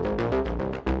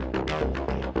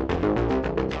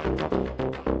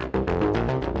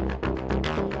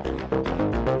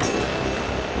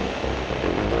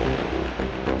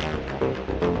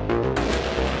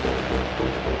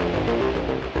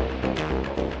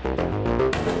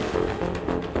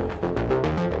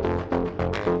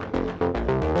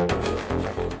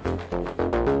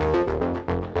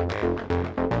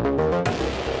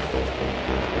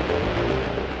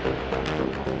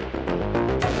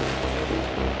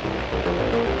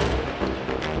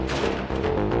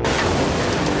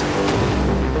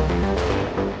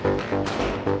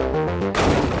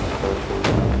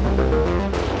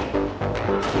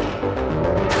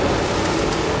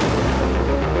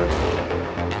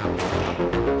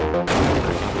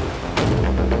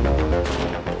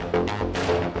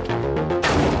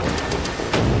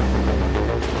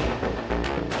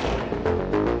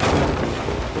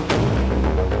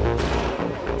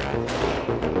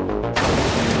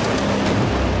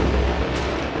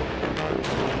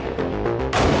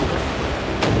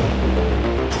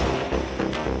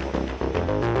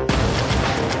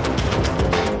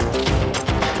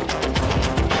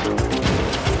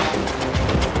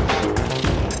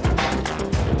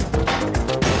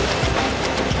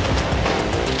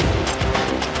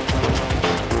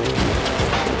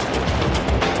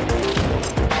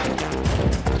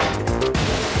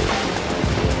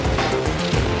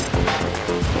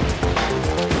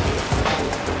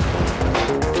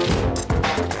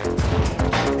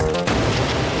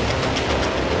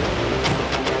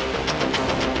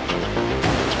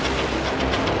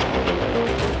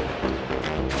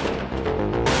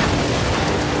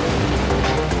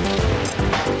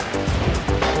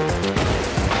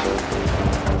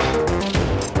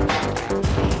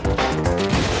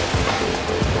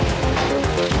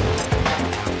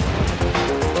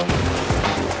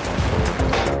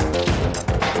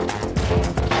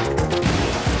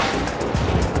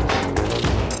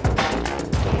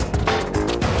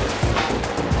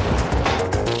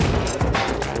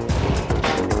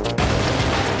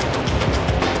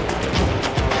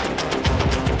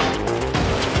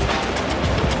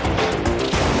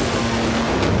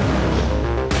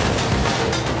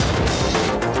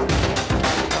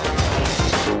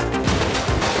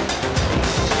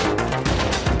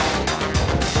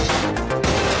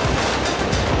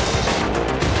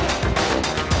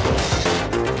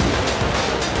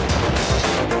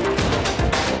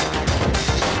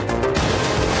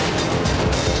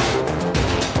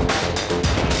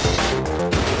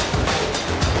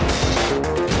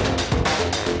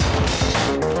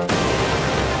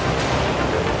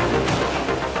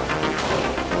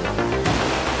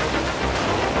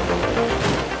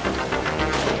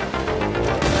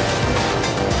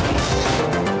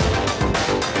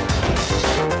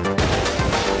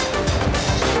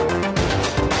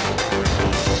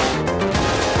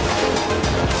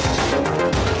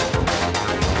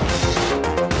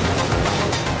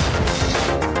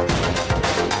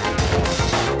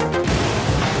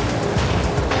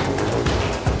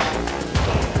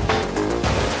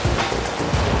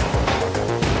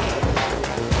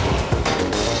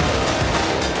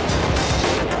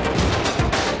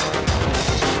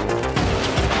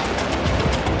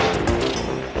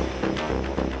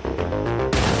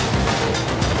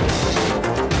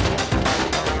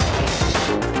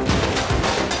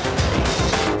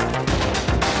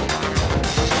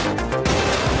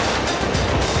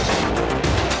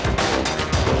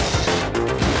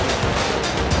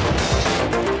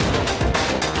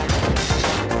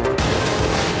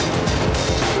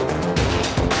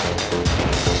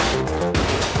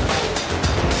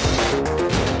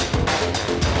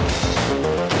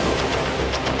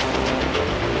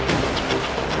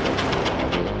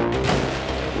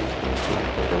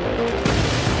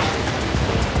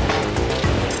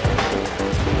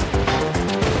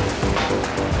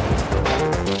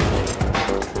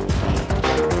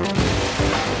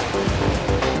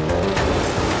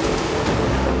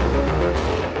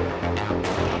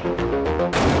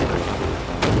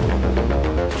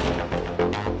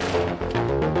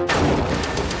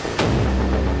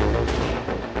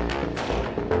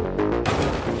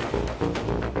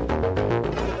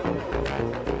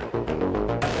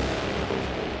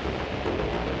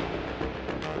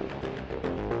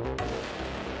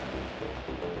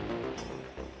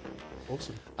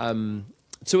 Awesome.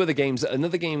 Two other games.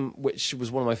 Another game which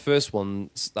was one of my first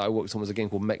ones that I worked on was a game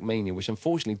called Mania, which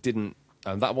unfortunately didn't.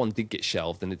 That one did get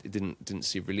shelved and it didn't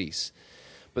see release.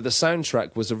 But the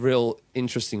soundtrack was a real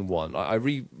interesting one. I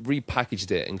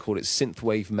repackaged it and called it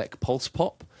Synthwave Mech Pulse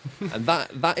Pop, and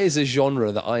that is a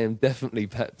genre that I am definitely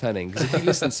penning, because if you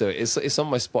listen to it, it's on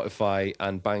my Spotify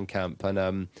and Bandcamp,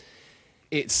 and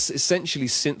it's essentially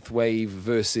synthwave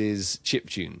versus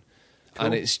chiptune,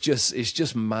 and it's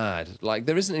just mad. Like,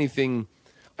 there isn't anything.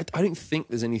 I don't think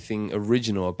there's anything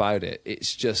original about it.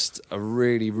 It's just a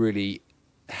really, really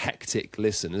hectic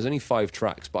listen. There's only 5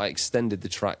 tracks, but I extended the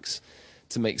tracks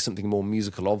to make something more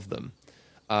musical of them,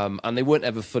 and they weren't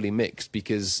ever fully mixed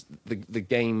because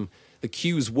the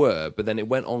cues were, but then it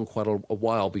went on quite a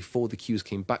while before the cues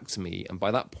came back to me, and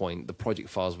by that point the project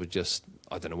files were just,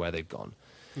 I don't know where they've gone.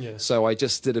 Yeah. So I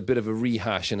just did a bit of a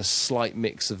rehash and a slight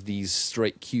mix of these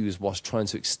straight cues whilst trying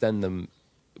to extend them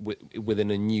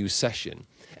within a new session.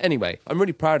 Anyway, I'm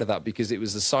really proud of that because it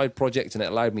was a side project and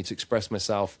it allowed me to express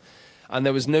myself. And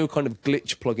there was no kind of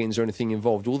glitch plugins or anything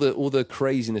involved. All the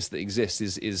craziness that exists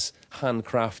is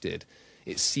handcrafted.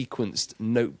 It's sequenced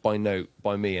note by note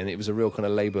by me, and it was a real kind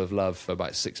of labour of love for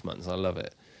about 6 months. I love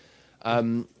it.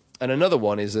 And another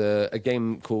one is a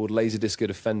game called Laserdisco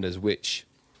Defenders, which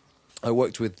I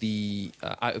worked with the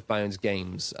Out of Bounds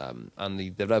Games, and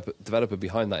the developer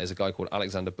behind that is a guy called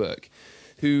Alexander Burke,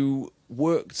 who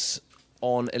worked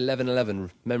on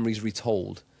 1111 Memories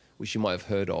Retold, which you might have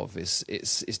heard of.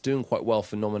 It's doing quite well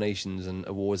for nominations and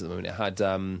awards at the moment. It had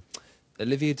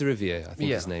Olivier Derivier, I think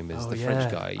his name is, the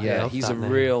French guy. Yeah, he's a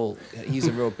real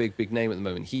big name at the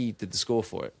moment. He did the score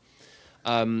for it.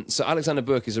 So Alexander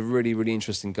Burke is a really, really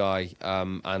interesting guy,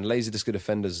 and Laserdisco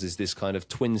Defenders is this kind of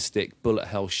twin-stick bullet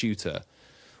hell shooter,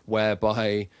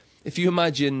 whereby, if you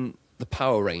imagine the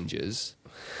Power Rangers,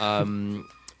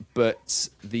 but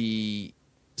the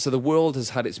world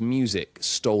has had its music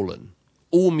stolen.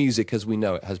 All music as we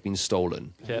know it has been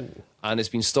stolen. Yeah. And it's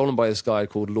been stolen by this guy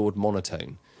called Lord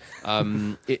Monotone.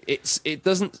 It's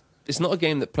not a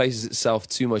game that places itself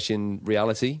too much in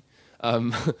reality.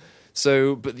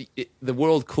 But the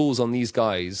world calls on these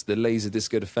guys, the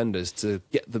Laserdisco Defenders, to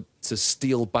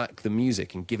steal back the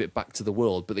music and give it back to the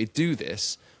world. But they do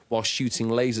this while shooting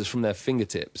lasers from their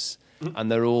fingertips, and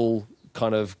they're all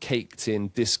kind of caked in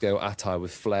disco attire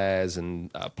with flares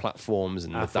and platforms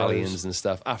and medallions and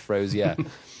stuff, afros, yeah.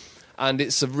 And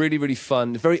it's a really, really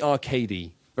fun, very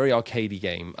arcadey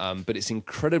game, but it's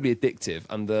incredibly addictive,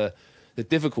 and the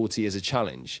difficulty is a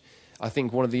challenge. I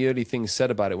think one of the early things said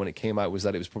about it when it came out was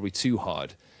that it was probably too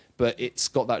hard, but it's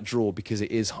got that draw because it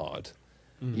is hard.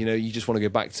 You know, you just want to go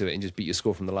back to it and just beat your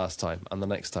score from the last time and the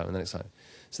next time and the next time.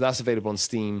 So that's available on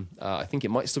Steam. I think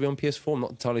it might still be on PS4. I'm not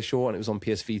entirely sure, and it was on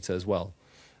PS Vita as well.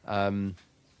 But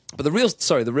the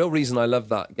real reason I love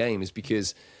that game is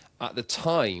because at the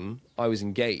time I was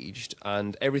engaged,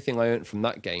 and everything I earned from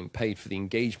that game paid for the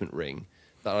engagement ring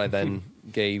that I then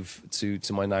gave to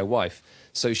my now wife.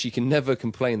 So she can never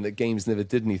complain that games never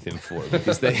did anything for her,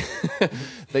 because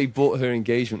they bought her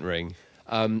engagement ring.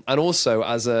 And also,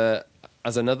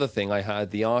 as another thing, I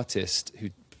had the artist who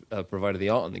provided the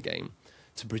art on the game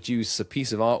to produce a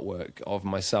piece of artwork of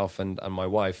myself and my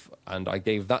wife, and I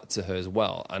gave that to her as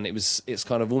well. And it's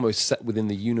kind of almost set within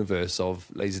the universe of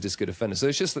Laserdisco Defender. So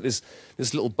it's just that this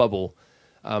little bubble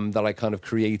that I kind of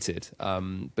created,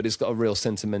 but it's got a real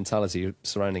sentimentality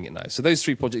surrounding it now. So those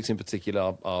 3 projects in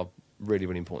particular are really,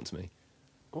 really important to me.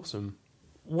 Awesome.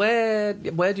 Where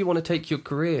do you want to take your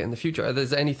career in the future? Is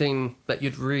there anything that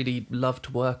you'd really love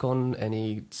to work on?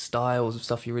 Any styles of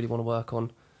stuff you really want to work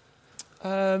on?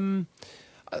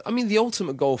 I mean, the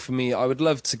ultimate goal for me, I would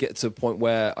love to get to a point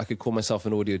where I could call myself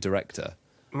an audio director,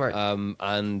 right?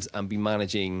 And be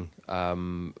managing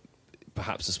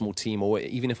perhaps a small team, or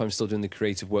even if I'm still doing the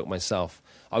creative work myself,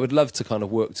 I would love to kind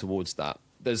of work towards that.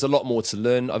 There's a lot more to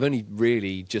learn. I've only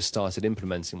really just started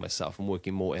implementing myself and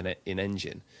working more in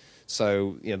Engine,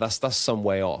 so you know that's some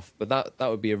way off. But that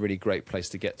would be a really great place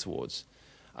to get towards.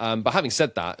 But having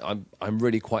said that, I'm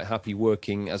really quite happy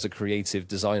working as a creative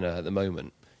designer at the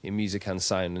moment in music and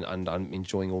sound, and I'm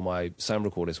enjoying all my sound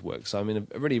recorders work. So I'm in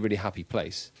a really, really happy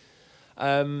place.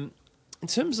 In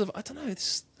terms of, I don't know,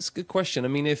 it's a good question. I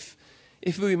mean, if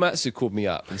Uematsu called me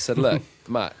up and said, look,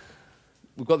 Matt,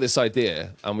 we've got this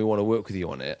idea and we want to work with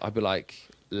you on it, I'd be like,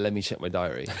 let me check my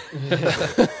diary.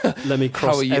 Let me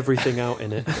cross everything out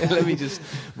in it. Let me just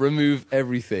remove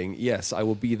everything. Yes, I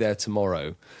will be there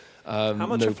tomorrow. How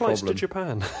much are flights to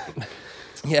Japan?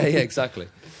 Yeah, exactly.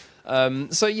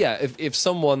 So yeah, if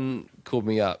someone called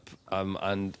me up,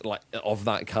 and like of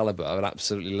that caliber, I would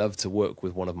absolutely love to work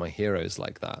with one of my heroes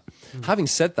like that. Having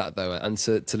said that, though, and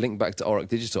to link back to Auroch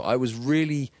Digital, I was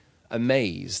really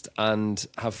amazed and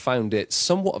have found it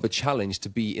somewhat of a challenge to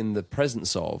be in the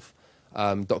presence of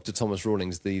Dr. Thomas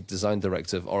Rawlings, the design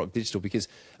director of Auroch Digital, because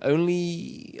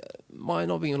only, might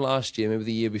not be last year, maybe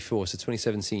the year before, so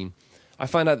 2017, I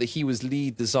found out that he was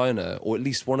lead designer, or at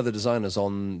least one of the designers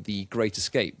on The Great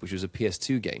Escape, which was a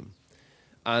PS2 game.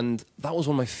 And that was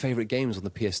one of my favourite games on the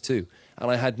PS2.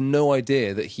 And I had no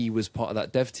idea that he was part of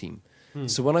that dev team.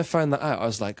 So when I found that out, I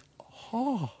was like,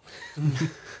 oh,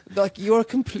 like you're a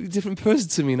completely different person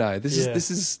to me now. This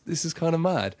is kind of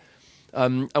mad.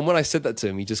 And when I said that to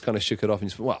him, he just kind of shook it off and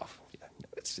just went, well, yeah, no,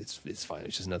 it's fine.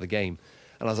 It's just another game.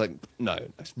 And I was like, no,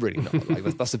 it's really not.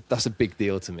 Like, that's a big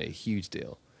deal to me, huge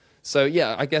deal. So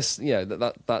yeah, I guess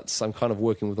that's I'm kind of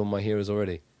working with all my heroes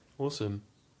already. Awesome.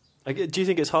 Do you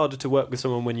think it's harder to work with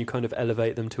someone when you kind of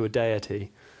elevate them to a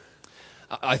deity?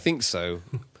 I think so.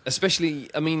 Especially,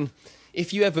 I mean,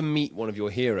 if you ever meet one of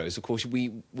your heroes, of course,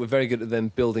 we're very good at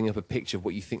them building up a picture of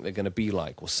what you think they're going to be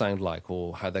like or sound like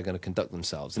or how they're going to conduct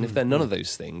themselves. And if they're none of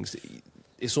those things,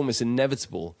 it's almost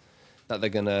inevitable that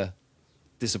they're going to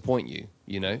disappoint you,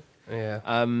 you know? Yeah.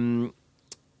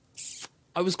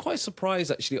 I was quite surprised,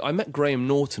 actually. I met Graham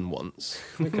Norton once.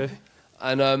 Okay.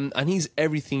 And he's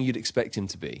everything you'd expect him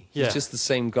to be. Yeah. He's just the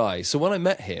same guy. So when I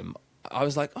met him, I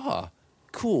was like,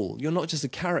 cool. You're not just a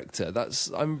character.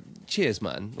 Cheers,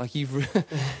 man. Like you've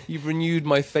renewed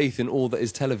my faith in all that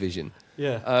is television.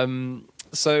 Yeah.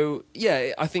 So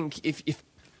yeah, I think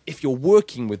if you're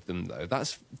working with them though,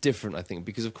 that's different. I think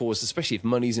because of course, especially if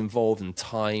money's involved and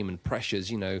time and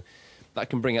pressures, you know, that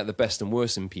can bring out the best and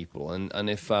worst in people. And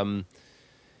if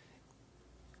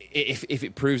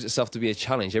it proves itself to be a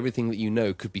challenge, everything that you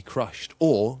know could be crushed,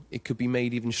 or it could be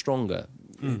made even stronger.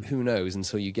 Who knows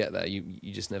until you get there?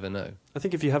 You just never know. I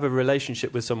think if you have a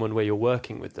relationship with someone where you're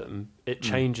working with them, it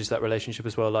changes that relationship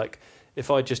as well. Like,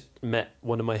 if I just met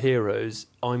one of my heroes,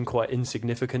 I'm quite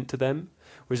insignificant to them.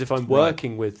 Whereas if I'm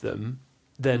working with them,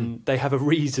 then they have a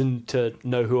reason to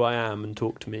know who I am and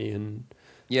talk to me. And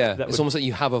yeah, it's almost like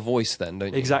you have a voice then,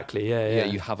 don't you? Exactly, yeah. Yeah,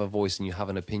 you have a voice and you have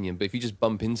an opinion. But if you just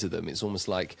bump into them, it's almost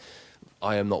like,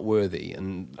 I am not worthy.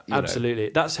 And absolutely,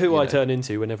 that's who I turn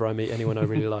into whenever I meet anyone I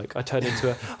really like. I turn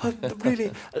into I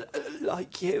really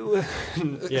like you.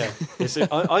 Yeah,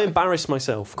 I embarrass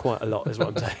myself quite a lot, is what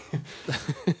I'm saying.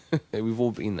 Yeah, we've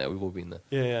all been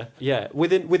there. Yeah.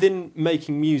 Within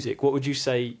making music, what would you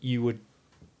say you would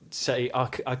say? I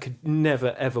could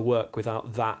never ever work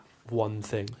without that one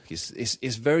thing.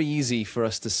 It's very easy for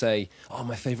us to say, oh,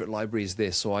 my favorite library is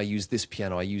this, or I use this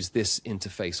piano, I use this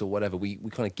interface, or whatever. We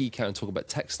kind of geek out and talk about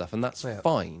tech stuff, and that's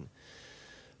fine.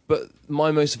 But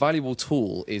my most valuable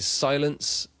tool is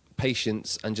silence,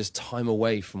 patience, and just time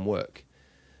away from work.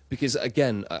 Because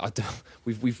again,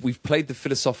 we've played the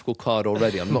philosophical card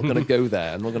already. I'm not going to go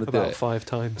there. I'm not going to do it about 5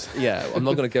 times. Yeah, I'm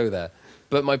not going to go there.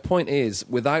 But my point is,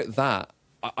 without that,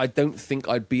 I don't think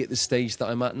I'd be at the stage that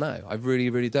I'm at now. I really,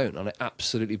 really don't, and I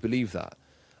absolutely believe that.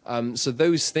 So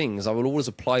those things, I will always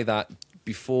apply that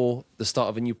before the start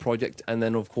of a new project, and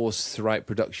then, of course, throughout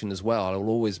production as well. I will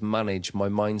always manage my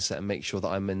mindset and make sure that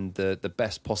I'm in the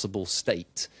best possible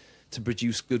state to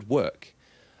produce good work.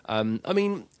 I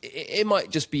mean, it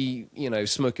might just be,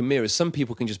 smoke and mirrors. Some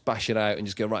people can just bash it out and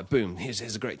just go, right, boom,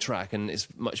 here's a great track, and it's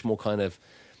much more kind of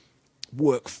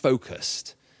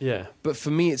work-focused. Yeah. But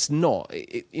for me, it's not.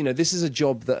 This is a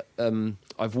job that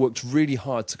I've worked really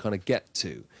hard to kind of get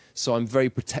to. So I'm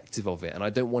very protective of it, and I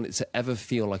don't want it to ever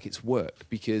feel like it's work,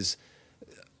 because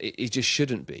it just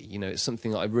shouldn't be. It's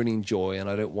something that I really enjoy, and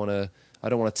I don't want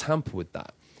to tamper with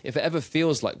that. If it ever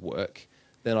feels like work,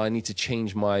 then I need to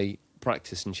change my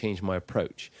practice and change my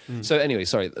approach. So anyway,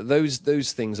 sorry, those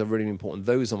things are really important.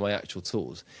 Those are my actual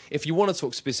tools. If you want to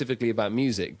talk specifically about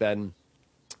music, then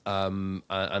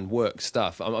and work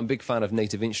stuff, I'm a big fan of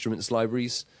native instruments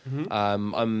libraries.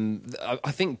 I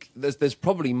think there's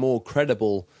probably more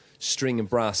credible string and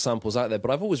brass samples out there,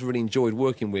 but I've always really enjoyed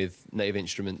working with native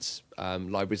instruments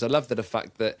libraries. I love the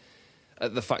fact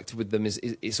with them is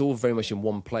it's all very much in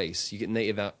one place. You get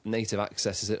native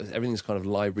access. Everything's kind of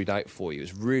libraried out for you.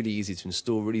 It's really easy to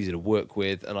install, really easy to work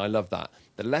with, and I love that.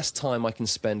 The less time I can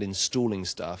spend installing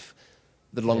stuff,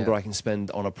 the longer I can spend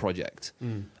on a project.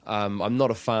 I'm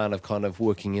not a fan of kind of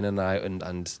working in and out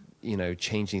and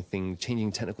changing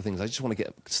technical things. I just want to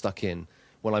get stuck in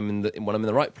when I'm in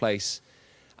the right place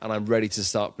and I'm ready to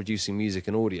start producing music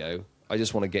and audio. I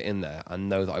just want to get in there and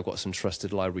know that I've got some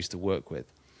trusted libraries to work with.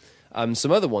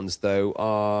 Some other ones though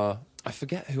are, I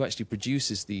forget who actually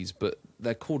produces these, but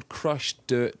they're called Crush,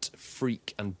 Dirt,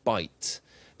 Freak, and Byte.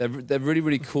 They're really,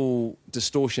 really cool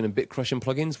distortion and bit crushing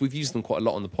plugins. We've used them quite a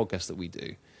lot on the podcast that we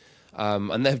do.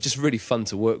 And they're just really fun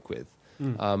to work with.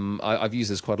 I've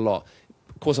used this quite a lot.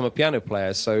 Of course, I'm a piano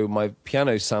player, so my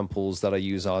piano samples that I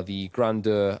use are the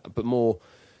grandeur, but more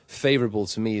favourable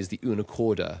to me is the Una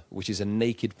Corda, which is a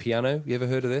naked piano. You ever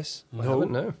heard of this? I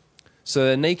haven't, no. So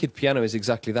a naked piano is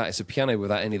exactly that. It's a piano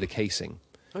without any of the casing.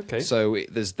 Okay. So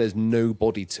there's no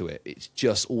body to it. It's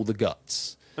just all the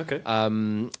guts. Okay.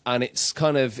 And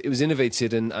it was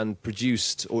innovated and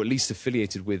produced, or at least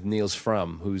affiliated with Niels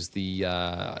Fram, who's the,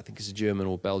 I think he's a German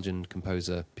or Belgian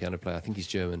composer, piano player. I think he's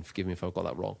German. Forgive me if I've got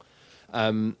that wrong.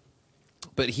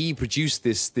 But he produced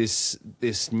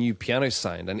this new piano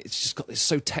sound, and it's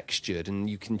so textured, and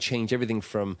you can change everything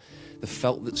from the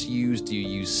felt that's used. Do you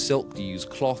use silk? Do you use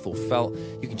cloth or felt?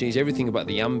 You can change everything about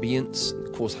the ambience.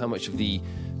 Of course, how much of the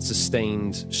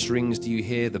sustained strings do you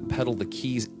hear? The pedal, the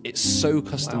keys. It's so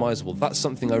customizable. Wow. That's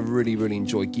something I really, really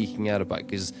enjoy geeking out about,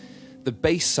 because the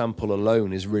bass sample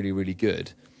alone is really, really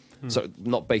good. So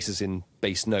not bass as in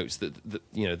bass notes,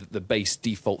 the bass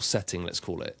default setting, let's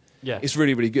call it. Yeah. It's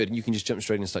really, really good, and you can just jump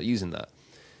straight in and start using that.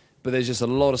 But there's just a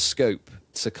lot of scope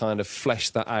to kind of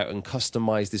flesh that out and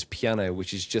customize this piano,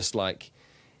 which is just like,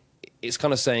 it's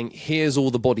kind of saying, here's all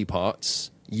the body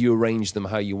parts, you arrange them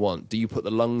how you want. Do you put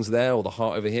the lungs there or the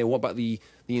heart over here? What about the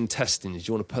intestines? Do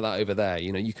you want to put that over there?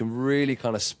 You know, you can really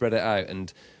kind of spread it out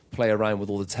and play around with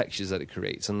all the textures that it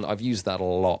creates. And I've used that a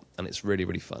lot, and it's really,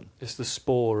 really fun. It's the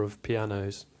spore of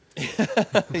pianos.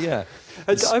 Yeah.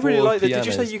 I really like that. Did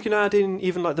you say you can add in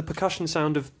even like the percussion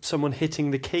sound of someone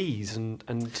hitting the keys and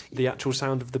the actual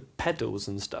sound of the pedals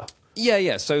and stuff?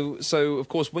 Yeah. So of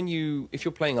course, if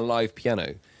you're playing a live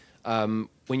piano,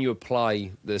 when you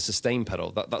apply the sustain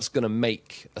pedal, that's going to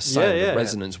make a sound of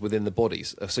resonance within the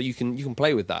bodies. So you can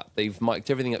play with that. They've mic'd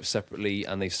everything up separately,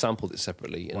 and they've sampled it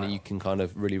separately, and then you can kind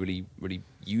of really, really, really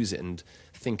use it and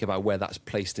think about where that's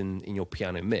placed in your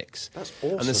piano mix. That's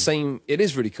awesome. And it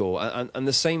is really cool. And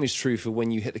the same is true for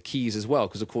when you hit the keys as well,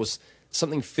 because of course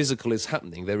something physical is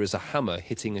happening. There is a hammer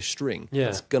hitting a string. Yeah.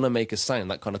 It's going to make a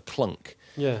sound, that kind of clunk.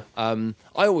 Yeah. I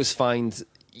always find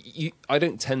I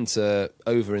don't tend to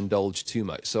overindulge too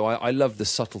much, so I love the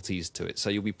subtleties to it.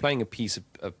 So you'll be playing a piece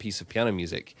of piano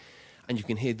music, and you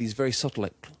can hear these very subtle,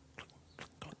 like,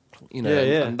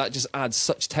 and that just adds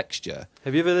such texture.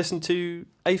 Have you ever listened to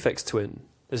Aphex Twin?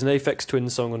 There's an Aphex Twin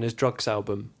song on his Drugs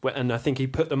album, and I think he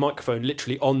put the microphone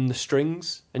literally on the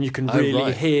strings, and you can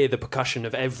really hear the percussion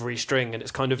of every string, and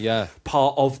it's kind of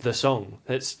part of the song.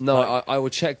 I will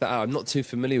check that out. I'm not too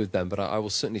familiar with them, but I will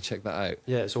certainly check that out.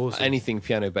 Yeah, it's awesome. Anything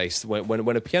piano-based.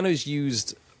 When a piano is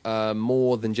used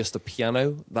more than just a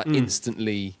piano, that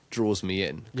instantly draws me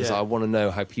in, because I want to know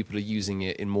how people are using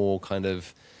it in more kind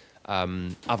of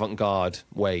avant-garde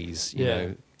ways, you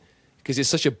know. Because it's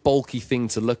such a bulky thing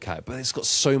to look at, but it's got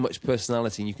so much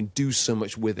personality, and you can do so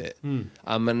much with it.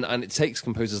 And it takes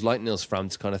composers like Niels Fram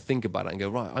to kind of think about it and go,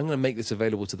 right, I'm going to make this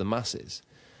available to the masses.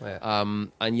 Yeah.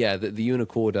 The Una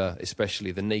Corda, especially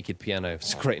the naked piano,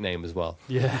 it's a great name as well.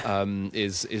 Yeah.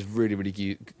 Is really,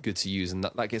 really good to use, and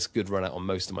that gets a good run out on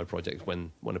most of my projects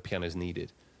when a piano is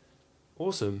needed.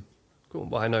 Awesome. Cool.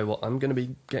 Well, I know what I'm going to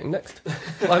be getting next.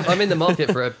 I'm in the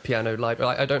market for a piano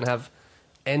library. I don't have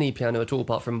any piano at all,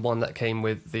 apart from one that came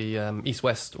with the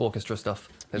East-West Orchestra stuff.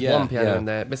 There's one piano in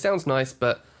there. It sounds nice,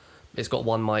 but it's got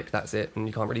one mic, that's it, and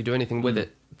you can't really do anything with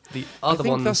it. The other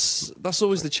one... that's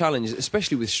always the challenge,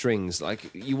 especially with strings. Like,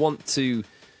 you want to...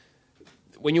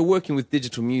 When you're working with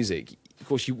digital music, of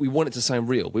course, we want it to sound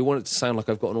real. We want it to sound like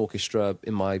I've got an orchestra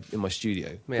in my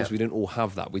studio. Of course, we don't all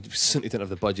have that. We certainly don't have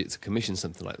the budget to commission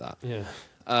something like that. Yeah.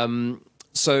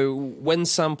 So when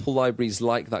sample libraries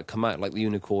like that come out, like the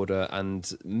Una Corda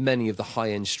and many of the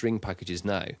high-end string packages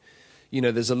now,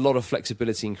 there's a lot of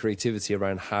flexibility and creativity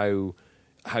around how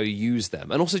you use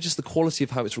them, and also just the quality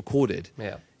of how it's recorded.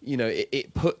 Yeah.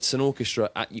 It puts an orchestra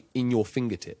in your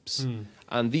fingertips,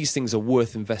 and these things are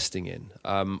worth investing in.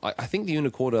 I think the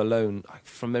Una Corda alone,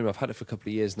 from memory, I've had it for a couple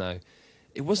of years now.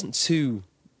 It wasn't too...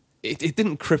 It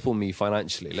didn't cripple me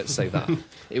financially, let's say that.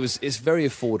 It's very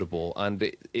affordable,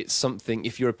 and it's something,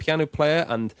 if you're a piano player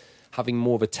and having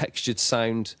more of a textured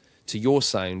sound to your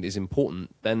sound is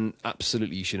important, then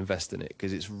absolutely you should invest in it,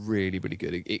 because it's really, really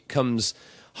good. It comes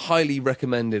highly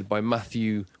recommended by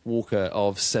Matthew Walker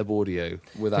of Seb Audio,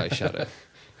 without a shadow.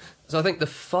 So I think the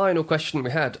final question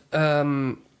we had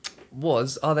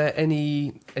was, are there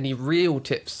any real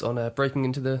tips on breaking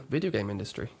into the video game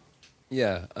industry?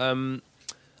 Yeah,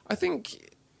 I think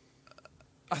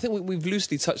we've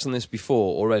loosely touched on this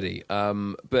before already,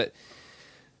 but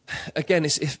again,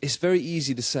 it's very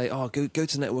easy to say, oh, go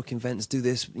to network events, do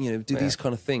this, do these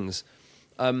kind of things.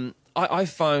 I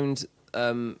found,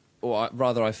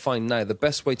 I find now, the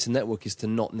best way to network is to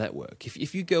not network.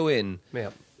 If you go in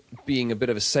being a bit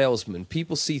of a salesman,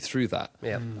 people see through that.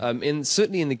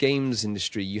 Certainly in the games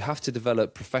industry, you have to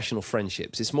develop professional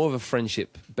friendships. It's more of a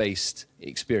friendship-based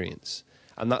experience.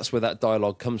 And that's where that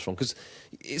dialogue comes from, because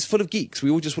it's full of geeks. We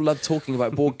all just love talking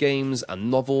about board games and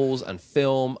novels and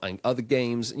film and other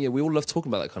games. We all love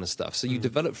talking about that kind of stuff. So you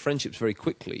develop friendships very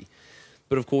quickly.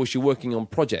 But of course, you're working on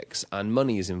projects, and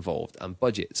money is involved, and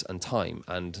budgets, and time,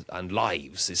 and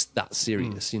lives. It's that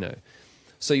serious,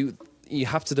 So you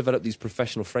have to develop these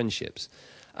professional friendships.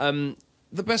 The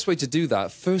best way to do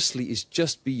that, firstly, is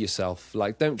just be yourself.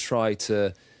 Like, don't try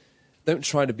to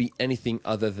be anything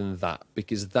other than that,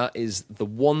 because that is the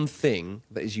one thing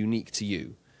that is unique to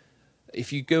you.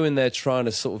 If you go in there trying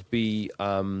to sort of be,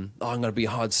 I'm going to be a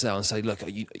hard sell and say, look,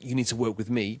 you need to work with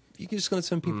me, you're just going to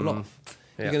turn people off.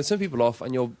 You're going to turn people off,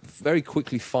 and you'll very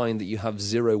quickly find that you have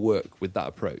zero work with that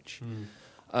approach.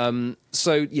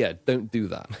 So, don't do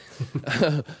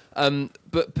that.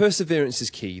 But perseverance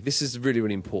is key. This is really,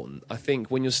 really important. I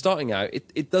think when you're starting out,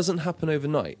 it doesn't happen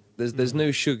overnight. There's no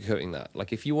sugarcoating that.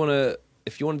 Like, if you want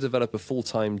to develop a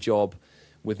full-time job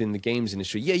within the games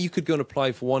industry, you could go and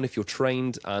apply for one if you're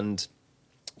trained and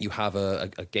you have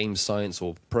a game science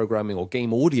or programming or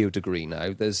game audio degree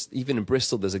now. Even in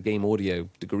Bristol, there's a game audio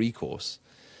degree course.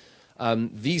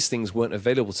 These things weren't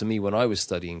available to me when I was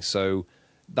studying, so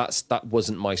that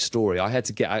wasn't my story. I had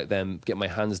to get out there and get my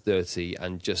hands dirty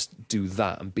and just do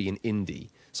that and be an indie.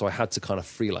 So I had to kind of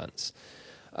freelance.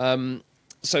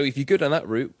 So if you go down that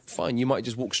route, fine, you might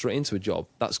just walk straight into a job.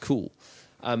 That's cool.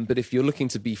 But if you're looking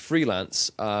to be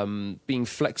freelance, being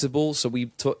flexible, so we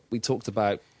talked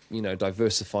about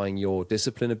diversifying your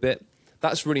discipline a bit.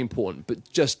 That's really important,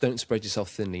 but just don't spread yourself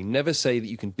thinly. Never say that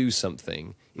you can do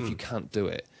something if you can't do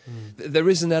it. There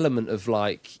is an element of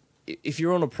like, if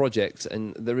you're on a project,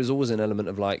 and there is always an element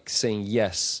of like saying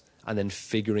yes and then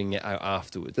figuring it out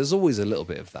afterward. There's always a little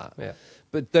bit of that.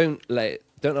 But don't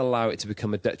allow it to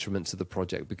become a detriment to the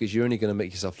project, because you're only going to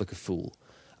make yourself look a fool,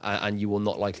 and you will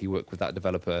not likely work with that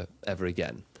developer ever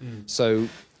again. So,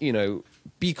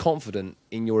 be confident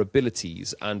in your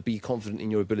abilities, and be confident in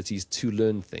your abilities to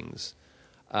learn things.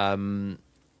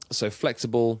 So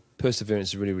flexible, perseverance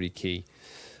is really, really key.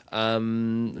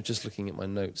 I'm just looking at my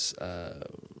notes.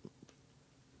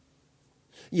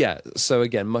 So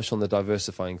again, much on the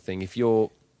diversifying thing. If you're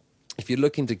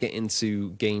looking to get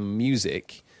into game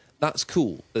music, that's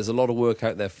cool. There's a lot of work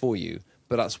out there for you,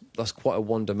 but that's quite a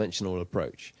one-dimensional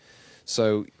approach.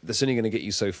 So that's only going to get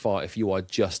you so far if you are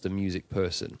just a music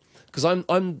person. Because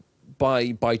I'm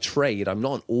by trade, I'm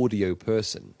not an audio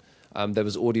person. There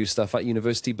was audio stuff at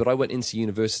university, but I went into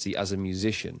university as a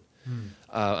musician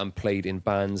and played in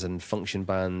bands and function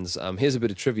bands. Here's a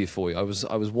bit of trivia for you. I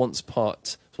was once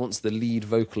the lead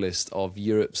vocalist of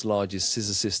Europe's largest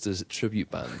Scissor Sisters tribute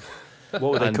band.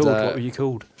 What were they called? What were you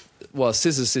called? Well,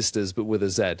 Scissor Sisters, but with a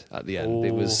Z at the end.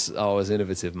 It was, I was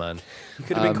innovative, man. You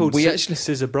could have been called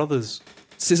Scissor Brothers.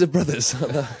 Scissor Brothers.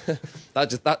 I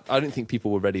don't think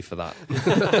people were ready for that.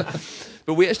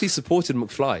 But we actually supported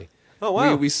McFly. Oh,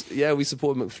 wow. We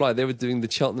supported McFly. They were doing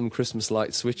the Cheltenham Christmas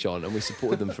light switch on, and we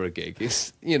supported them for a gig.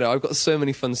 It's, I've got so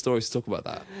many fun stories to talk about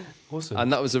that. Awesome.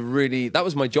 And that was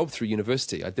my job through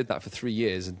university. I did that for 3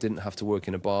 years and didn't have to work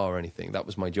in a bar or anything. That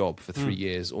was my job for 3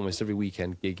 years, almost every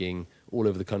weekend, gigging all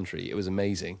over the country. It was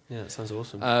amazing. Yeah, that sounds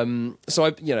awesome. So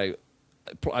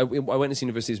I went into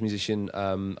university as a musician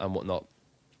and whatnot.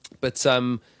 But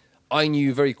I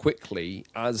knew very quickly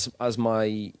as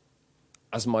my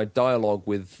dialogue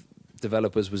with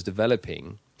developers was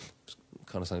developing,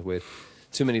 kind of sounds weird,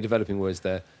 too many developing words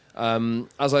there.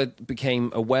 As I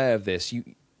became aware of this,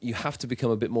 you have to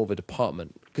become a bit more of a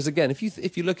department, because again, if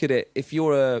you look at it, if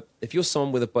you're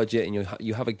someone with a budget and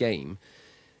you have a game,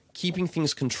 keeping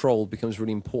things controlled becomes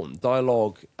really important.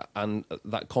 Dialogue and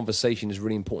that conversation is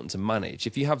really important to manage.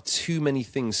 If you have too many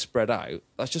things spread out,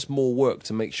 that's just more work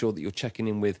to make sure that you're checking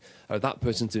in with, that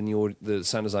person's doing the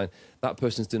sound design, that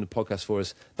person's doing the podcast for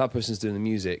us, that person's doing the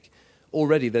music.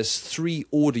 Already there's 3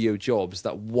 audio jobs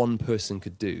that one person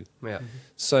could do.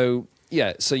 So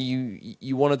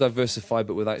you want to diversify,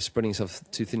 but without spreading yourself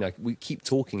too thin. Like, we keep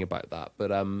talking about that,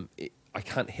 but I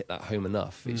can't hit that home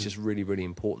enough. It's just really, really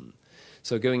important.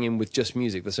 So going in with just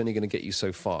music, that's only going to get you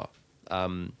so far.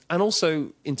 And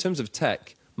also, in terms of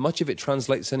tech, much of it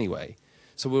translates anyway.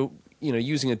 So we're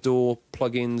using a DAW,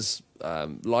 plugins,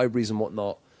 libraries and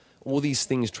whatnot. All these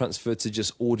things transfer to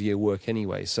just audio work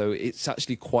anyway. So it's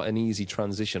actually quite an easy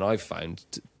transition, I've found,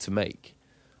 to make.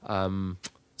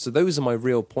 So those are my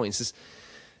real points.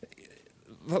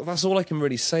 That's all I can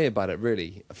really say about it,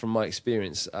 really, from my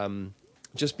experience.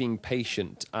 just being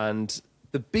patient. And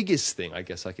the biggest thing, I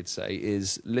guess I could say,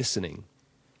 is listening.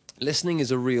 Listening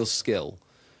is a real skill.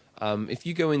 If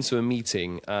you go into a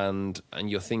meeting and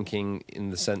you're thinking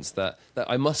in the sense that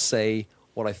I must say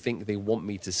what I think they want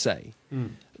me to say,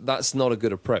 that's not a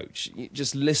good approach. You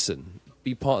just listen,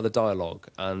 be part of the dialogue,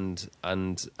 and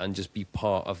just be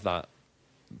part of that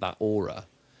aura.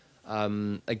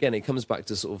 Again, it comes back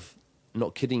to sort of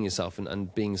not kidding yourself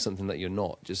and being something that you're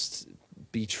not. Just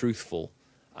be truthful,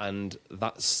 and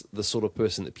that's the sort of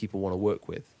person that people want to work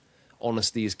with.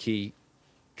 Honesty is key.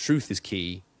 Truth is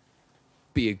key.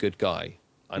 Be a good guy,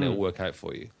 and it'll work out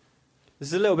for you. This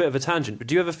is a little bit of a tangent, but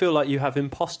do you ever feel like you have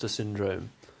imposter syndrome?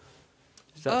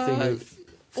 Is that thing of...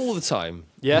 All the time.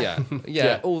 Yeah?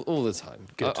 Yeah, all the time.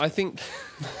 Good. I think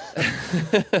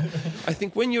I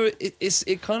think when you're...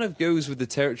 It kind of goes with the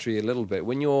territory a little bit.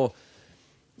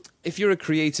 If you're a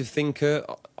creative thinker,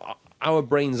 our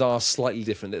brains are slightly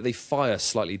different. They fire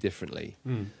slightly differently.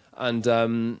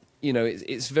 And,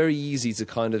 it's very easy to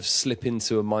kind of slip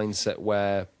into a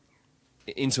mindset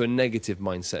into a negative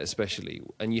mindset especially,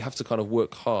 and you have to kind of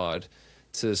work hard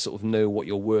to sort of know what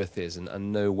your worth is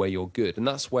and know where you're good. And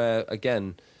that's where,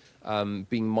 again,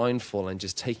 being mindful and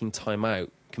just taking time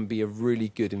out can be a really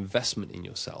good investment in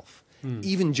yourself,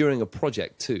 even during a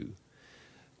project too.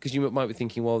 Because you might be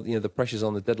thinking, well, the pressure's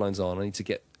on, the deadline's on, I need to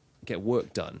get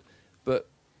work done. But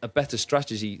a better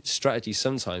strategy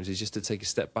sometimes is just to take a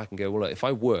step back and go, well, look, if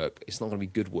I work, it's not going to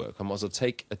be good work. I might as well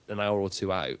take an hour or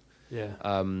two out. Yeah.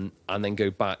 And then go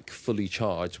back fully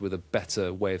charged with a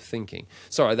better way of thinking.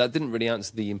 Sorry, that didn't really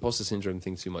answer the imposter syndrome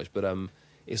thing too much, but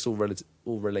it's all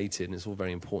related and it's all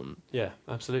very important. Yeah,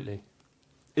 absolutely.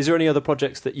 Is there any other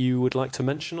projects that you would like to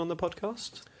mention on the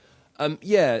podcast?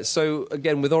 Yeah, so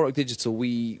again, with Auroch Digital,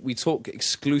 we talk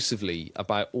exclusively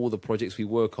about all the projects we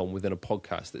work on within a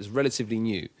podcast that's relatively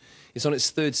new. It's on its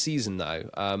third season now,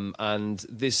 and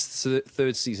this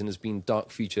third season has been Dark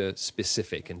Future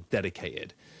specific and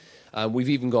dedicated. We've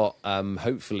even got,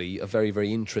 hopefully, a very,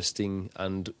 very interesting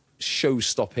and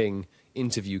show-stopping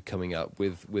interview coming up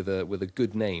with a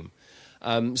good name.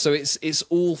 So it's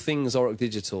all things Auroch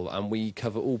Digital, and we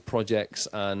cover all projects,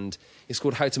 and it's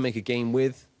called How to Make a Game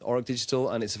with Auroch Digital,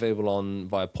 and it's available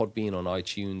via Podbean, on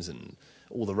iTunes, and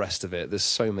all the rest of it. There's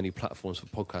so many platforms for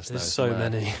podcasts now. There's so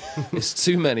many. It's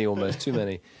too many, almost too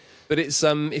many. But it's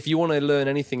if you want to learn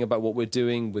anything about what we're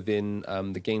doing within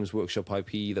the Games Workshop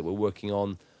IP that we're working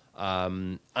on,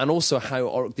 and also how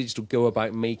Auroch Digital go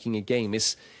about making a game,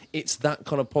 it's that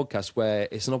kind of podcast where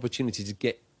it's an opportunity to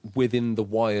get within the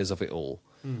wires of it all.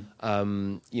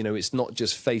 It's not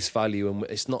just face value, and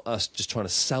it's not us just trying to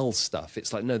sell stuff.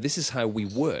 It's like, no, this is how we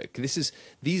work.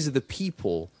 These are the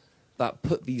people that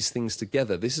put these things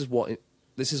together. This is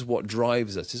what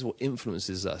drives us. This is what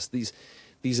influences us.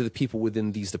 These are the people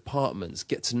within these departments.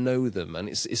 Get to know them, and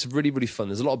it's really, really fun.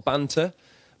 There's a lot of banter.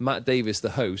 Matt Davis,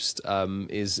 the host,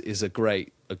 is a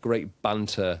great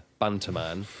banter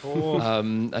man.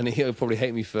 And he'll probably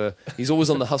hate me he's always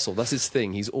on the hustle. That's his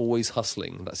thing. He's always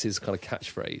hustling. That's his kind of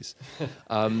catchphrase.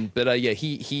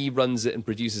 He runs it and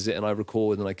produces it, and I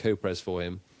record and I co-pres for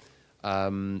him.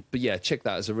 But yeah, check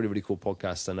that. It's a really, really cool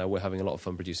podcast, and we're having a lot of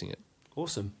fun producing it.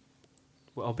 Awesome.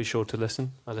 Well, I'll be sure to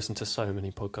listen. I listen to so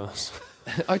many podcasts.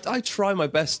 I try my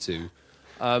best to.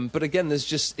 But again,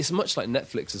 it's much like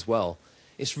Netflix as well.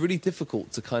 It's really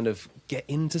difficult to kind of get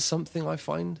into something, I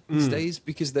find, these days,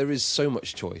 because there is so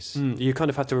much choice. You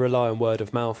kind of have to rely on word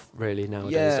of mouth, really,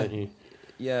 nowadays, don't you?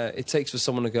 Yeah, it takes for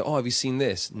someone to go, oh, have you seen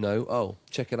this? No? Oh,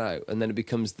 check it out. And then it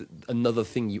becomes another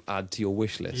thing you add to your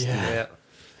wish list. Yeah.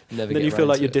 Then you feel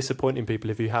like you're disappointing people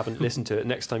if you haven't listened to it.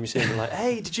 Next time you see them, you're like,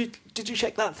 hey, did you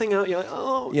check that thing out? You're like,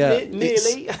 oh, yeah,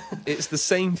 nearly. It's the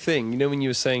same thing. You know, when you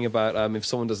were saying about if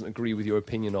someone doesn't agree with your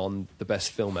opinion on the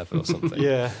best film ever or something.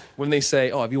 Yeah. When they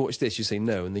say, oh, have you watched this? You say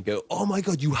no. And they go, oh my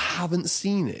God, you haven't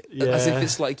seen it. Yeah. As if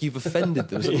it's like you've offended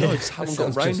them. Like, no, I just haven't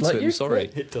got around to it. I'm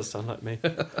sorry. It does sound like me.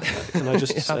 Can I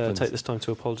just take this time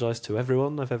to apologise to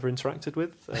everyone I've ever interacted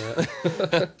with?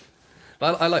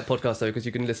 I like podcasts though, because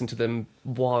you can listen to them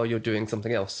while you're doing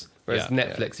something else. Whereas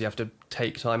Netflix, you have to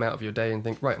take time out of your day and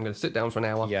think, right, I'm going to sit down for an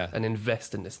hour and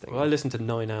invest in this thing. Well, I listen to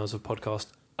 9 hours of podcast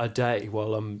a day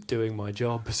while I'm doing my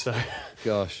job. So,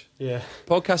 gosh, yeah,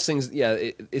 podcasting's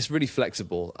it's really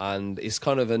flexible, and it's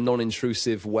kind of a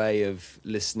non-intrusive way of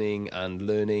listening and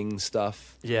learning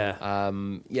stuff. Yeah,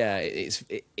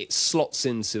 it slots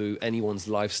into anyone's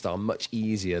lifestyle much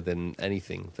easier than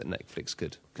anything that Netflix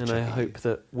could. And I hope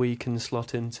that we can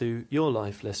slot into your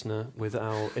life, listener, with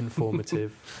our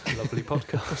informative, lovely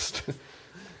podcast.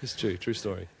 It's true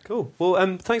story. Cool.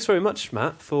 Well, thanks very much,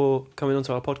 Matt, for coming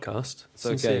onto our podcast. It's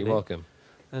okay, you're welcome.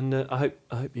 And I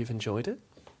hope you've enjoyed it.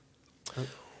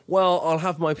 Well, I'll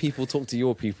have my people talk to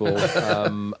your people,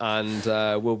 and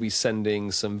we'll be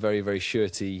sending some very, very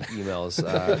shirty emails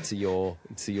to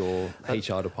your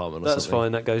HR department. That's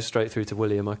fine. That goes straight through to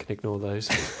William. I can ignore those.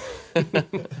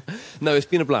 No, it's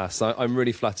been a blast. I'm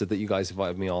really flattered that you guys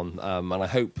invited me on, and I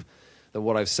hope that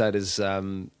what I've said is,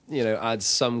 adds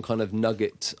some kind of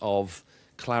nugget of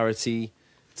clarity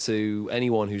to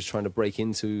anyone who's trying to break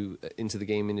into the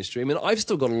game industry. I mean, I've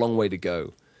still got a long way to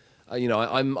go. I'm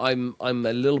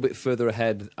a little bit further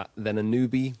ahead than a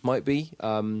newbie might be,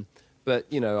 but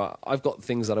I've got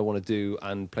things that I want to do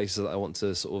and places that I want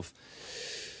to sort of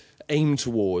aim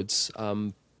towards.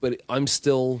 But I'm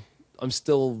still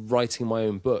writing my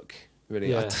own book.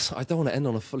 Really, Yeah. I don't want to end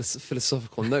on a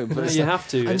philosophical note, but No, you have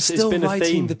to. I'm It's still been a writing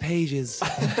theme. the pages.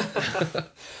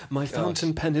 My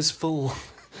fountain pen is full.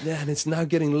 Yeah, and it's now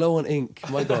getting low on ink.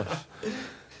 My gosh.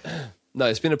 No,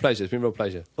 it's been a pleasure. It's been a real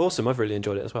pleasure. Awesome. I've really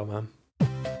enjoyed it as well, man.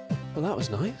 Well, that was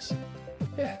nice.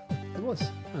 Yeah, it was.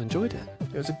 I enjoyed it.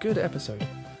 It was a good episode.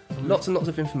 Lots and lots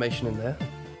of information in there.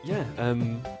 Yeah,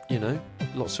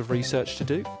 lots of research to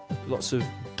do, lots of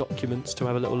documents to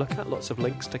have a little look at, lots of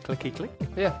links to clicky click.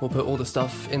 Yeah, we'll put all the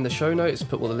stuff in the show notes,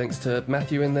 put all the links to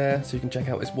Matthew in there so you can check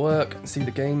out his work, see the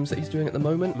games that he's doing at the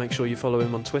moment. Make sure you follow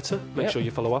him on Twitter. Make Yep. sure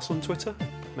you follow us on Twitter.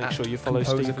 Make At sure you follow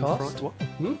Stephen ComposerCast. Fry.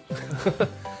 What?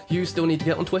 You still need to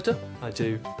get on Twitter? I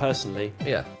do, personally,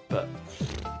 Yeah. but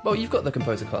Well, you've got the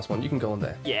ComposerCast one. You can go on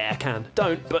there. yeah, I can.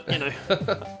 Don't, but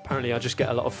apparently I just get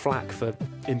a lot of flack for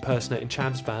impersonating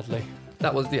Chavs badly.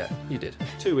 That was, yeah, you did.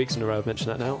 2 weeks in a row I've mentioned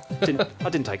that now. I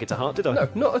didn't take it to heart, did I? No,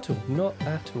 not at all. Not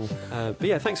at all. But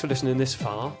yeah, thanks for listening this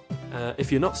far.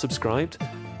 If you're not subscribed,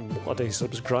 bloody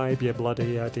subscribe, you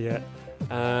bloody idiot.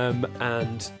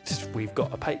 And we've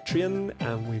got a Patreon,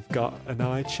 and we've got an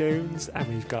iTunes, and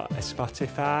we've got a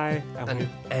Spotify, And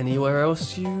anywhere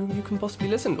else you can possibly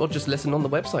listen, or just listen on the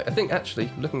website. I think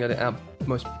actually, looking at it, our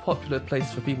most popular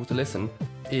place for people to listen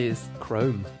is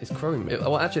Chrome. Chrome.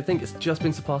 Well, actually, I think it's just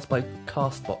been surpassed by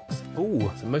Castbox.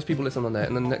 Ooh, So most people listen on there,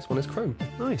 and then the next one is Chrome.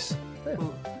 nice. Yeah.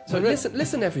 Well, So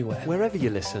listen everywhere. wherever you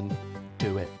listen,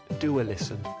 do it. Do a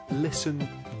listen. Listen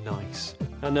nice.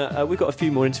 And we've got a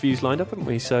few more interviews lined up, haven't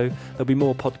we? So there'll be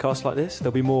more podcasts like this.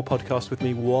 There'll be more podcasts with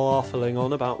me waffling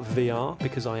on about VR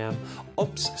because I am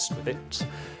obsessed with it.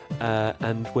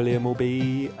 And William will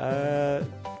be I'll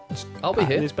be patting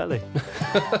here. his belly.